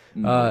strategy.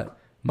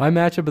 My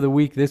matchup of the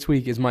week this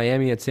week is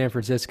Miami at San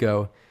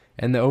Francisco,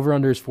 and the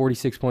over-under is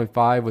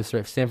 46.5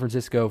 with San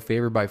Francisco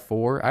favored by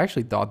 4. I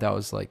actually thought that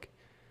was like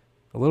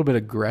a little bit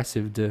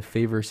aggressive to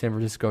favor San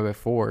Francisco by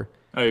 4.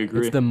 I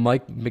agree. It's the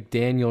Mike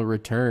McDaniel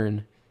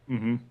return.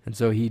 And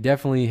so he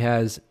definitely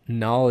has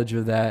knowledge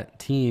of that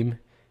team,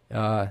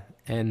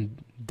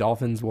 and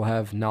Dolphins will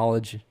have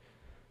knowledge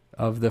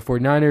of the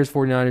 49ers.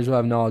 49ers will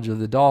have knowledge of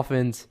the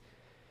Dolphins.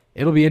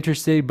 It'll be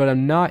interesting, but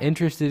I'm not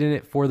interested in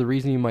it for the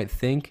reason you might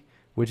think,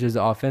 which is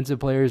the offensive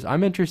players.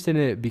 I'm interested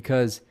in it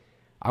because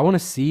I want to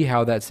see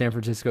how that San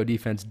Francisco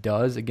defense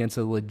does against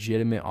a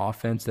legitimate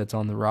offense that's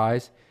on the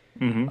rise.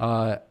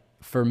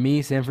 For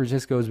me, San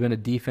Francisco has been a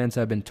defense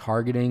I've been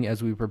targeting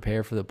as we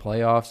prepare for the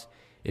playoffs.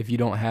 If you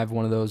don't have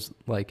one of those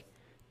like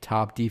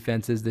top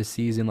defenses this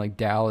season like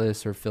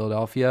Dallas or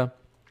Philadelphia.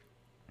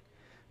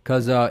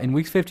 Because in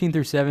weeks 15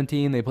 through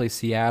 17, they play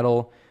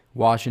Seattle,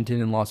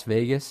 Washington, and Las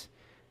Vegas.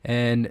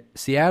 And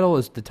Seattle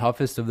is the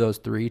toughest of those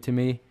three to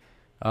me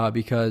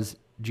because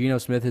Geno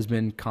Smith has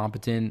been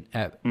competent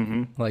at,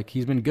 like,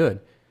 he's been good.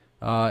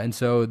 And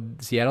so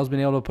Seattle's been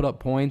able to put up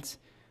points.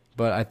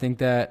 But I think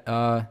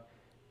that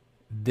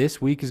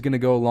this week is going to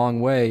go a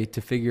long way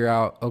to figure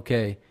out,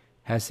 okay,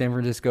 has San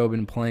Francisco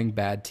been playing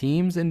bad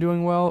teams and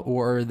doing well,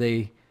 or are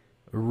they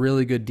a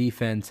really good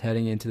defense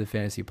heading into the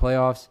fantasy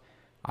playoffs?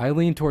 I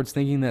lean towards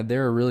thinking that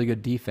they're a really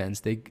good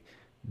defense.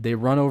 They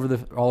run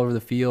all over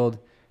the field.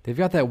 They've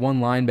got that one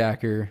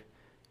linebacker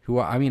who,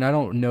 I mean, I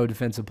don't know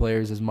defensive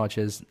players as much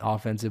as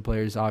offensive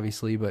players,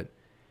 obviously, but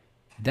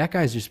that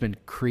guy's just been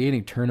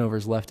creating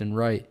turnovers left and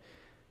right.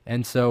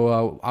 And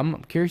so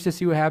I'm curious to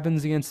see what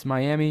happens against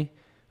Miami.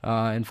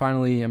 And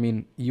finally, I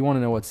mean, you want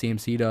to know what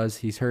CMC does.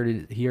 He hurt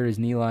his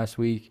knee last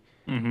week.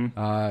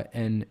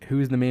 And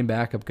who's the main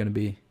backup going to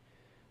be?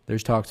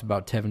 There's talks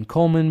about Tevin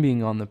Coleman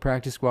being on the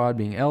practice squad,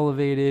 being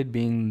elevated,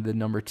 being the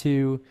number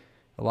 2.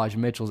 Elijah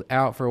Mitchell's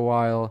out for a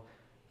while.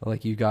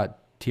 Like, you got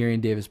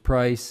Tyrion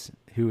Davis-Price,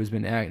 who has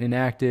been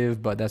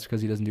inactive, but that's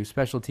because he doesn't do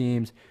special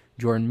teams.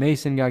 Jordan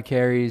Mason got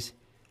carries.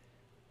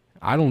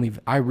 I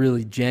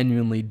really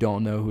genuinely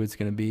don't know who it's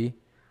going to be.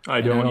 I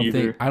And don't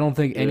either. I don't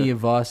think Yeah. any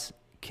of us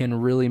can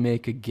really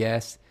make a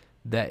guess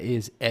that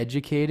is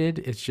educated.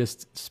 It's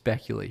just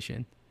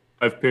speculation.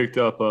 I've picked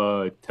up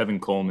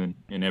Tevin Coleman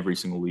in every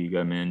single league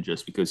I'm in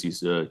just because he's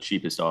the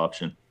cheapest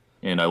option.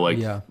 And I liked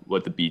Yeah.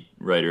 what the beat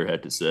writer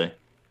had to say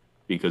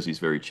because he's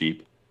very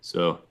cheap.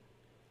 So,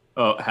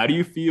 how do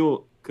you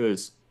feel?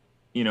 Because,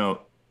 you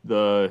know,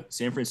 the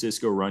San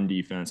Francisco run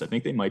defense, I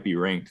think they might be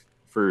ranked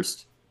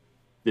first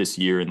this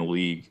year in the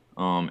league.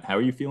 How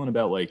are you feeling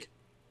about like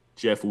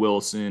Jeff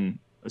Wilson,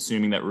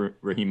 assuming that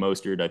Raheem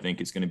Mostert, I think,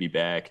 is going to be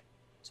back?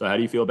 So, how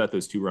do you feel about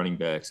those two running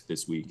backs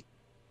this week?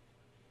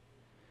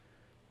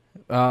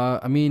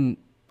 I mean,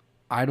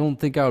 I don't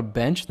think I would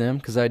bench them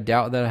because I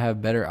doubt that I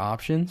have better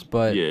options,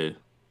 but Yeah,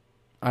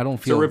 I don't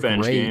it's a feel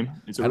revenge great. game.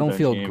 It's a I don't revenge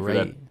feel game for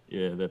that. great.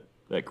 Yeah,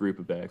 that group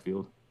of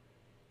backfield.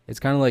 It's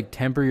kind of like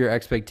temper your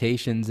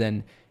expectations.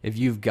 And if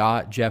you've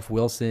got Jeff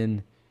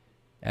Wilson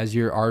as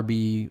your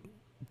RB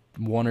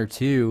 1 or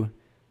 2,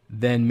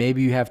 then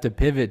maybe you have to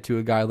pivot to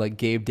a guy like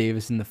Gabe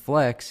Davis in the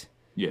flex.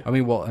 Yeah.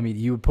 You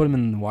would put him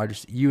in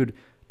the you would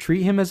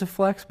treat him as a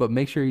flex, but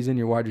make sure he's in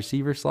your wide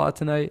receiver slot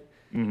tonight.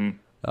 Mm-hmm.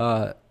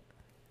 Uh,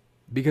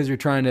 because you're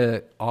trying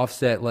to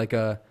offset like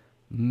a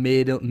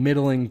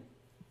middling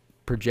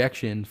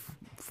projection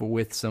for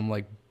with some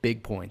like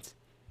big points.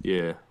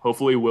 Yeah.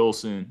 Hopefully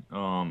Wilson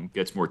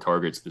gets more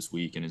targets this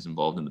week and is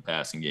involved in the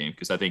passing game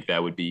because I think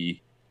that would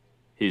be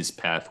his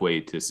pathway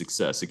to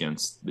success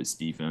against this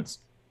defense.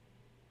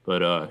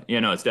 But yeah,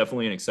 no, it's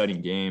definitely an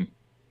exciting game.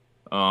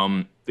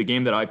 The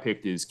game that I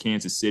picked is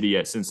Kansas City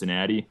at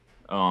Cincinnati.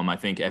 I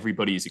think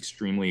everybody is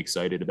extremely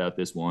excited about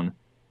this one.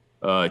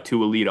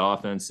 Two elite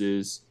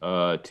offenses,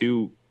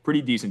 two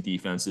pretty decent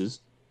defenses.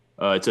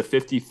 It's a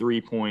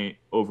 53-point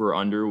over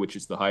under, which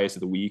is the highest of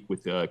the week,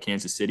 with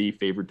Kansas City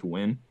favored to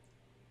win.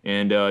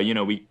 And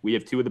we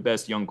have two of the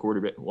best young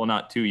quarterbacks. Well,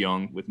 not too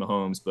young with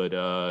Mahomes,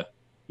 but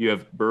you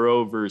have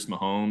Burrow versus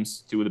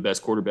Mahomes, two of the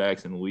best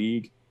quarterbacks in the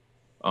league.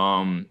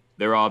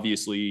 They're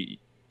obviously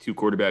two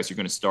quarterbacks you're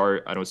going to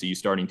start. I don't see you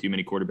starting too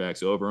many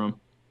quarterbacks over them.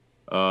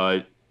 Uh,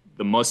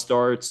 the must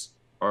starts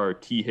are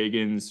T.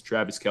 Higgins,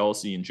 Travis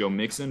Kelce, and Joe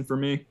Mixon for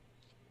me.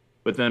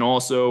 But then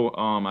also,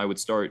 I would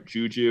start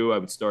Juju. I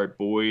would start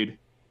Boyd,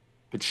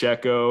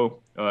 Pacheco.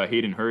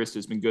 Hayden Hurst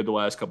has been good the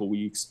last couple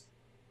weeks.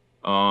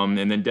 And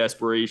then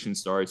desperation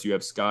starts. You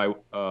have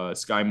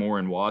Sky Moore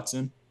and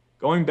Watson.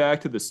 Going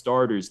back to the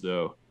starters,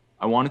 though,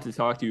 I wanted to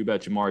talk to you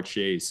about Jamar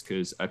Chase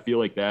because I feel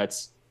like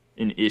that's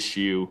an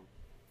issue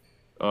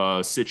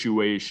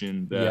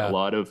situation that Yeah,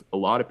 a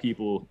lot of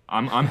people.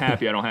 I'm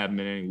happy I don't have him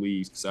in any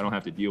leagues because I don't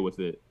have to deal with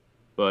it.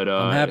 But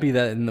I'm happy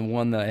that in the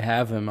one that I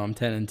have him, I'm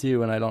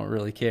 10-2, and I don't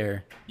really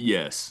care.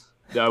 yes,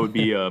 that would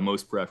be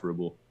most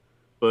preferable.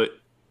 But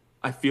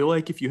I feel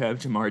like if you have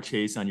Jamar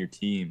Chase on your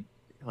team,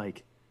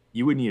 like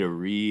you would need a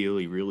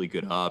really, really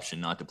good option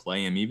not to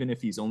play him, even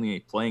if he's only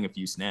playing a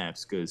few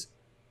snaps. Because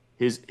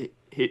his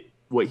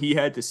what he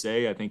had to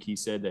say, I think he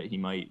said that he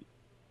might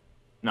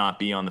not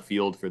be on the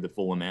field for the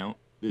full amount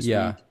this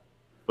Yeah, week,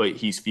 but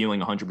he's feeling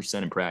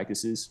 100% in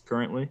practices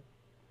currently.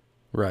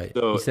 right. He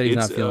So said he's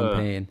it's not feeling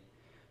pain.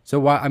 So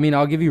why? I mean,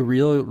 I'll give you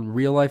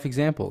real life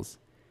examples.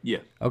 yeah,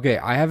 Okay,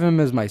 I have him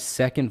as my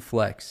second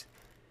flex.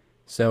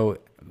 So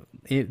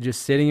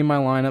just sitting in my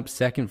lineup,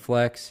 second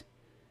flex.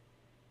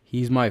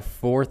 He's my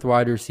fourth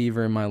wide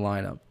receiver in my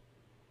lineup.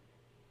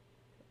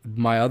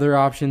 My other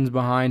options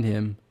behind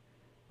him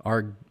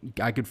are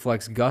I could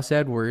flex Gus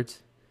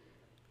Edwards.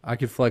 I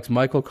could flex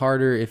Michael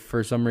Carter if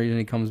for some reason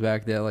he comes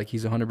back that like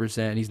he's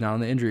 100%, he's not on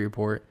the injury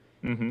report.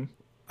 mm-hmm.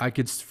 I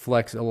could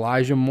flex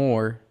Elijah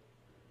Moore,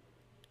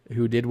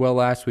 who did well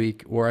last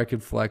week, or I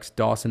could flex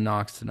Dawson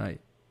Knox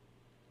tonight.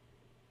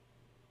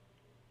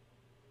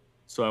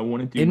 So I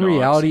want to do In Knox,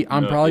 reality, even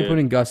I'm though probably yeah,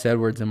 putting Gus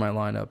Edwards in my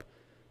lineup.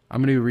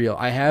 I'm gonna be real.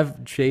 I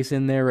have Chase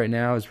in there right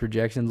now. His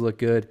projections look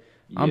good.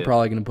 I'm yeah.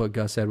 probably gonna put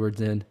Gus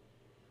Edwards in.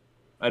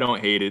 I don't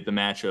hate it. The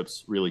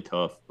matchup's really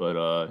tough, but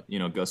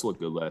Gus looked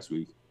good last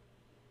week.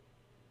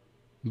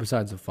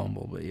 Besides the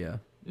fumble, but yeah.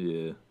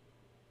 Yeah.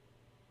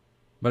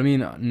 But I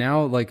mean,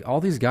 now like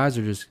all these guys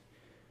are just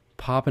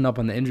popping up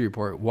on the injury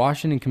report.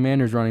 Washington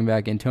Commanders running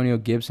back Antonio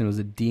Gibson was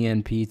a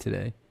DNP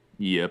today.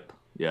 Yep.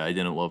 Yeah, I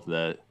didn't love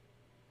that.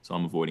 So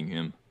I'm avoiding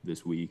him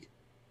this week.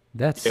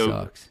 That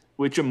sucks.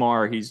 With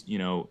Jamar, he's,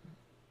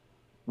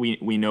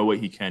 we know what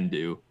he can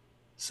do.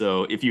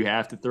 So if you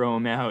have to throw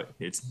him out,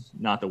 it's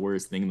not the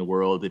worst thing in the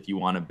world if you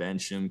want to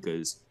bench him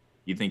because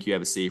you think you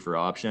have a safer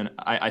option.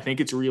 I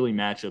think it's really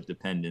matchup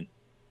dependent.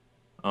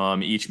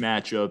 Each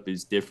matchup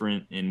is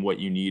different in what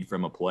you need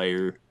from a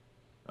player,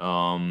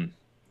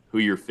 who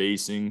you're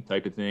facing,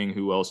 type of thing,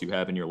 who else you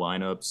have in your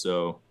lineup.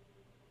 So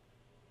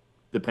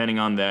depending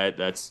on that,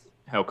 that's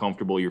how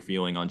comfortable you're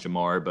feeling on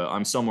Jamar. But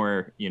I'm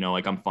somewhere,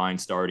 like I'm fine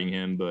starting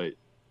him, but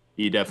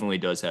he definitely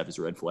does have his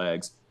red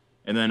flags.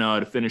 And then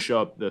to finish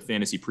up the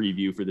fantasy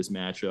preview for this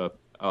matchup,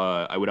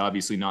 I would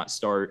obviously not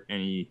start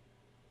any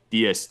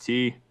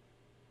DST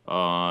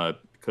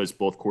because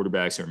both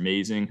quarterbacks are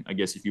amazing. I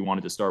guess if you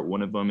wanted to start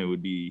one of them, it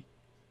would be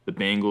the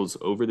Bengals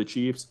over the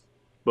Chiefs.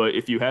 But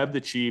if you have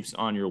the Chiefs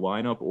on your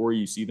lineup or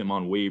you see them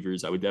on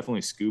waivers, I would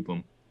definitely scoop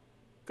them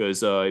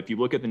because if you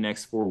look at the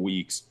next 4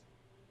 weeks,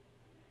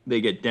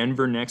 they get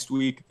Denver next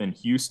week, then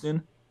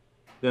Houston,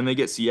 then they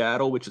get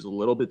Seattle, which is a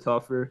little bit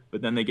tougher,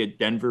 but then they get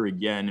Denver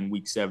again in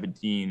week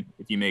 17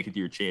 if you make it to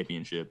your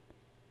championship.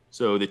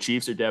 So the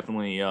Chiefs are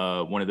definitely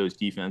one of those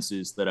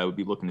defenses that I would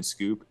be looking to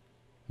scoop.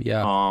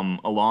 Yeah.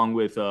 Along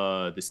with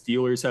the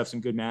Steelers have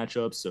some good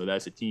matchups, so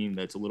that's a team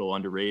that's a little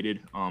underrated.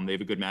 They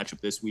have a good matchup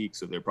this week,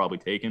 so they're probably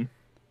taken.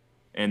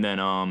 And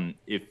then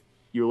if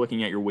you're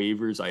looking at your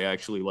waivers, I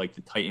actually like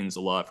the Titans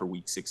a lot for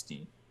week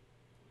 16.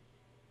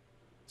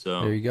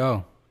 So There you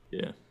go.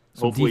 yeah,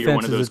 So hopefully you're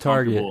one defense of is those a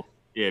target. comfortable.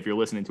 Yeah, if you're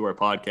listening to our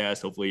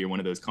podcast, hopefully you're one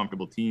of those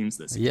comfortable teams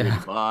that secure Yeah.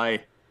 the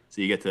bye,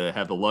 so you get to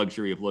have the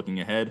luxury of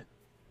looking ahead.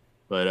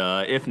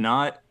 But if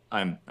not,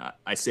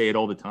 I say it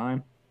all the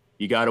time.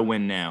 You got to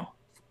win now.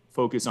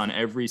 Focus on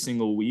every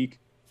single week,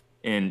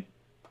 and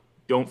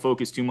don't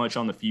focus too much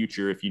on the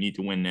future if you need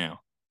to win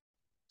now.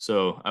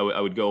 So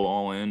I would go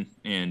all in,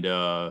 and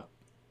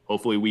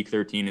hopefully week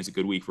 13 is a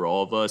good week for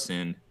all of us,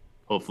 and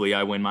hopefully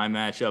I win my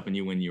matchup and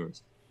you win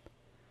yours.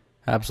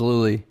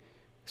 Absolutely.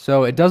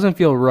 So it doesn't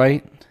feel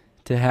right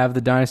to have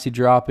the dynasty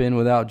drop in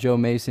without Joe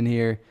Mason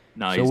here.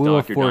 No, So he's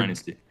Dr.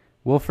 Dynasty.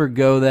 We'll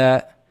forgo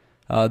that.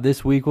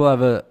 This week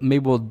maybe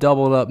we'll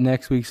double it up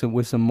next week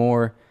with some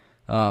more.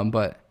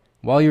 But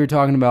while you were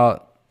talking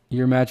about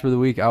your match of the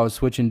week, I was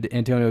switching to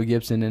Antonio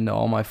Gibson into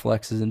all my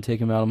flexes and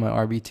taking him out of my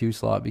RB2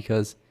 slot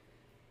because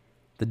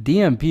the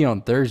DMP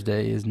on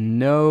Thursday is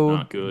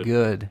Not good.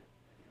 good.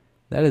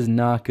 That is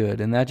not good,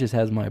 and that just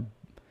has my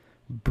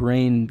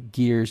brain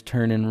gears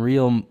turning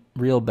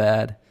real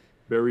bad.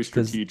 Very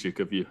strategic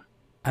of you.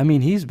 I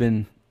mean, he's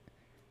been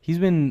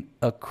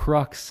a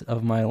crux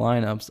of my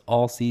lineups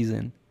all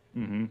season.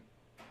 Mm-hmm.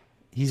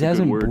 He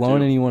hasn't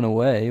blown anyone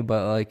away,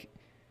 but like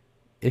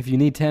if you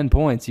need 10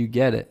 points, you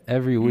get it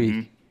every week.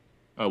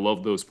 Mm-hmm. I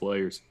love those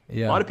players.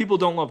 Yeah. A lot of people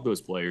don't love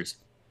those players.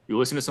 You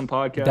listen to some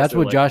podcasts. That's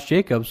what like, Josh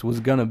Jacobs was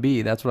gonna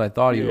be. That's what I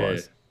thought he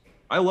was.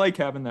 I like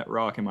having that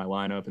rock in my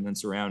lineup and then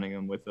surrounding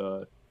him with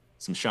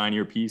some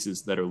shinier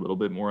pieces that are a little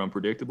bit more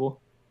unpredictable.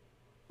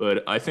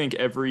 But I think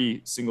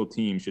every single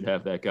team should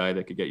have that guy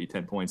that could get you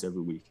 10 points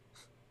every week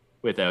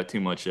without too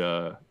much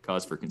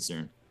cause for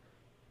concern.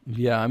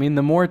 Yeah, I mean,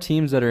 the more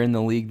teams that are in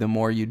the league, the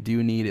more you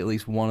do need at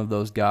least one of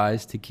those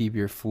guys to keep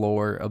your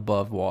floor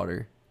above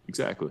water.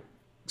 Exactly.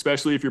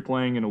 Especially if you're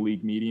playing in a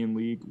league median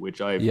league, which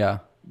I've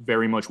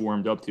very much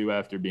warmed up to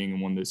after being in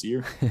one this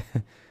year.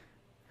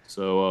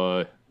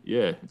 So,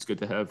 yeah, it's good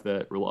to have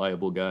that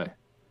reliable guy.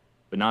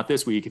 But not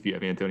this week if you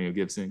have Antonio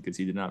Gibson because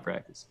he did not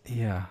practice.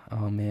 Yeah.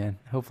 Oh, man.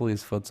 Hopefully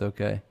his foot's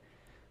okay.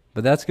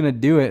 But that's going to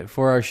do it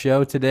for our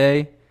show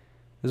today.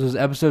 This was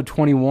episode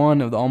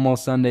 21 of the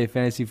Almost Sunday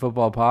Fantasy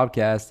Football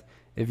Podcast.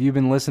 If you've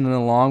been listening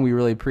along, we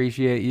really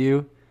appreciate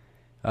you.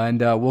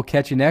 And we'll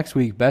catch you next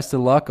week. Best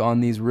of luck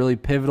on these really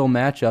pivotal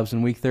matchups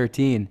in Week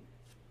 13.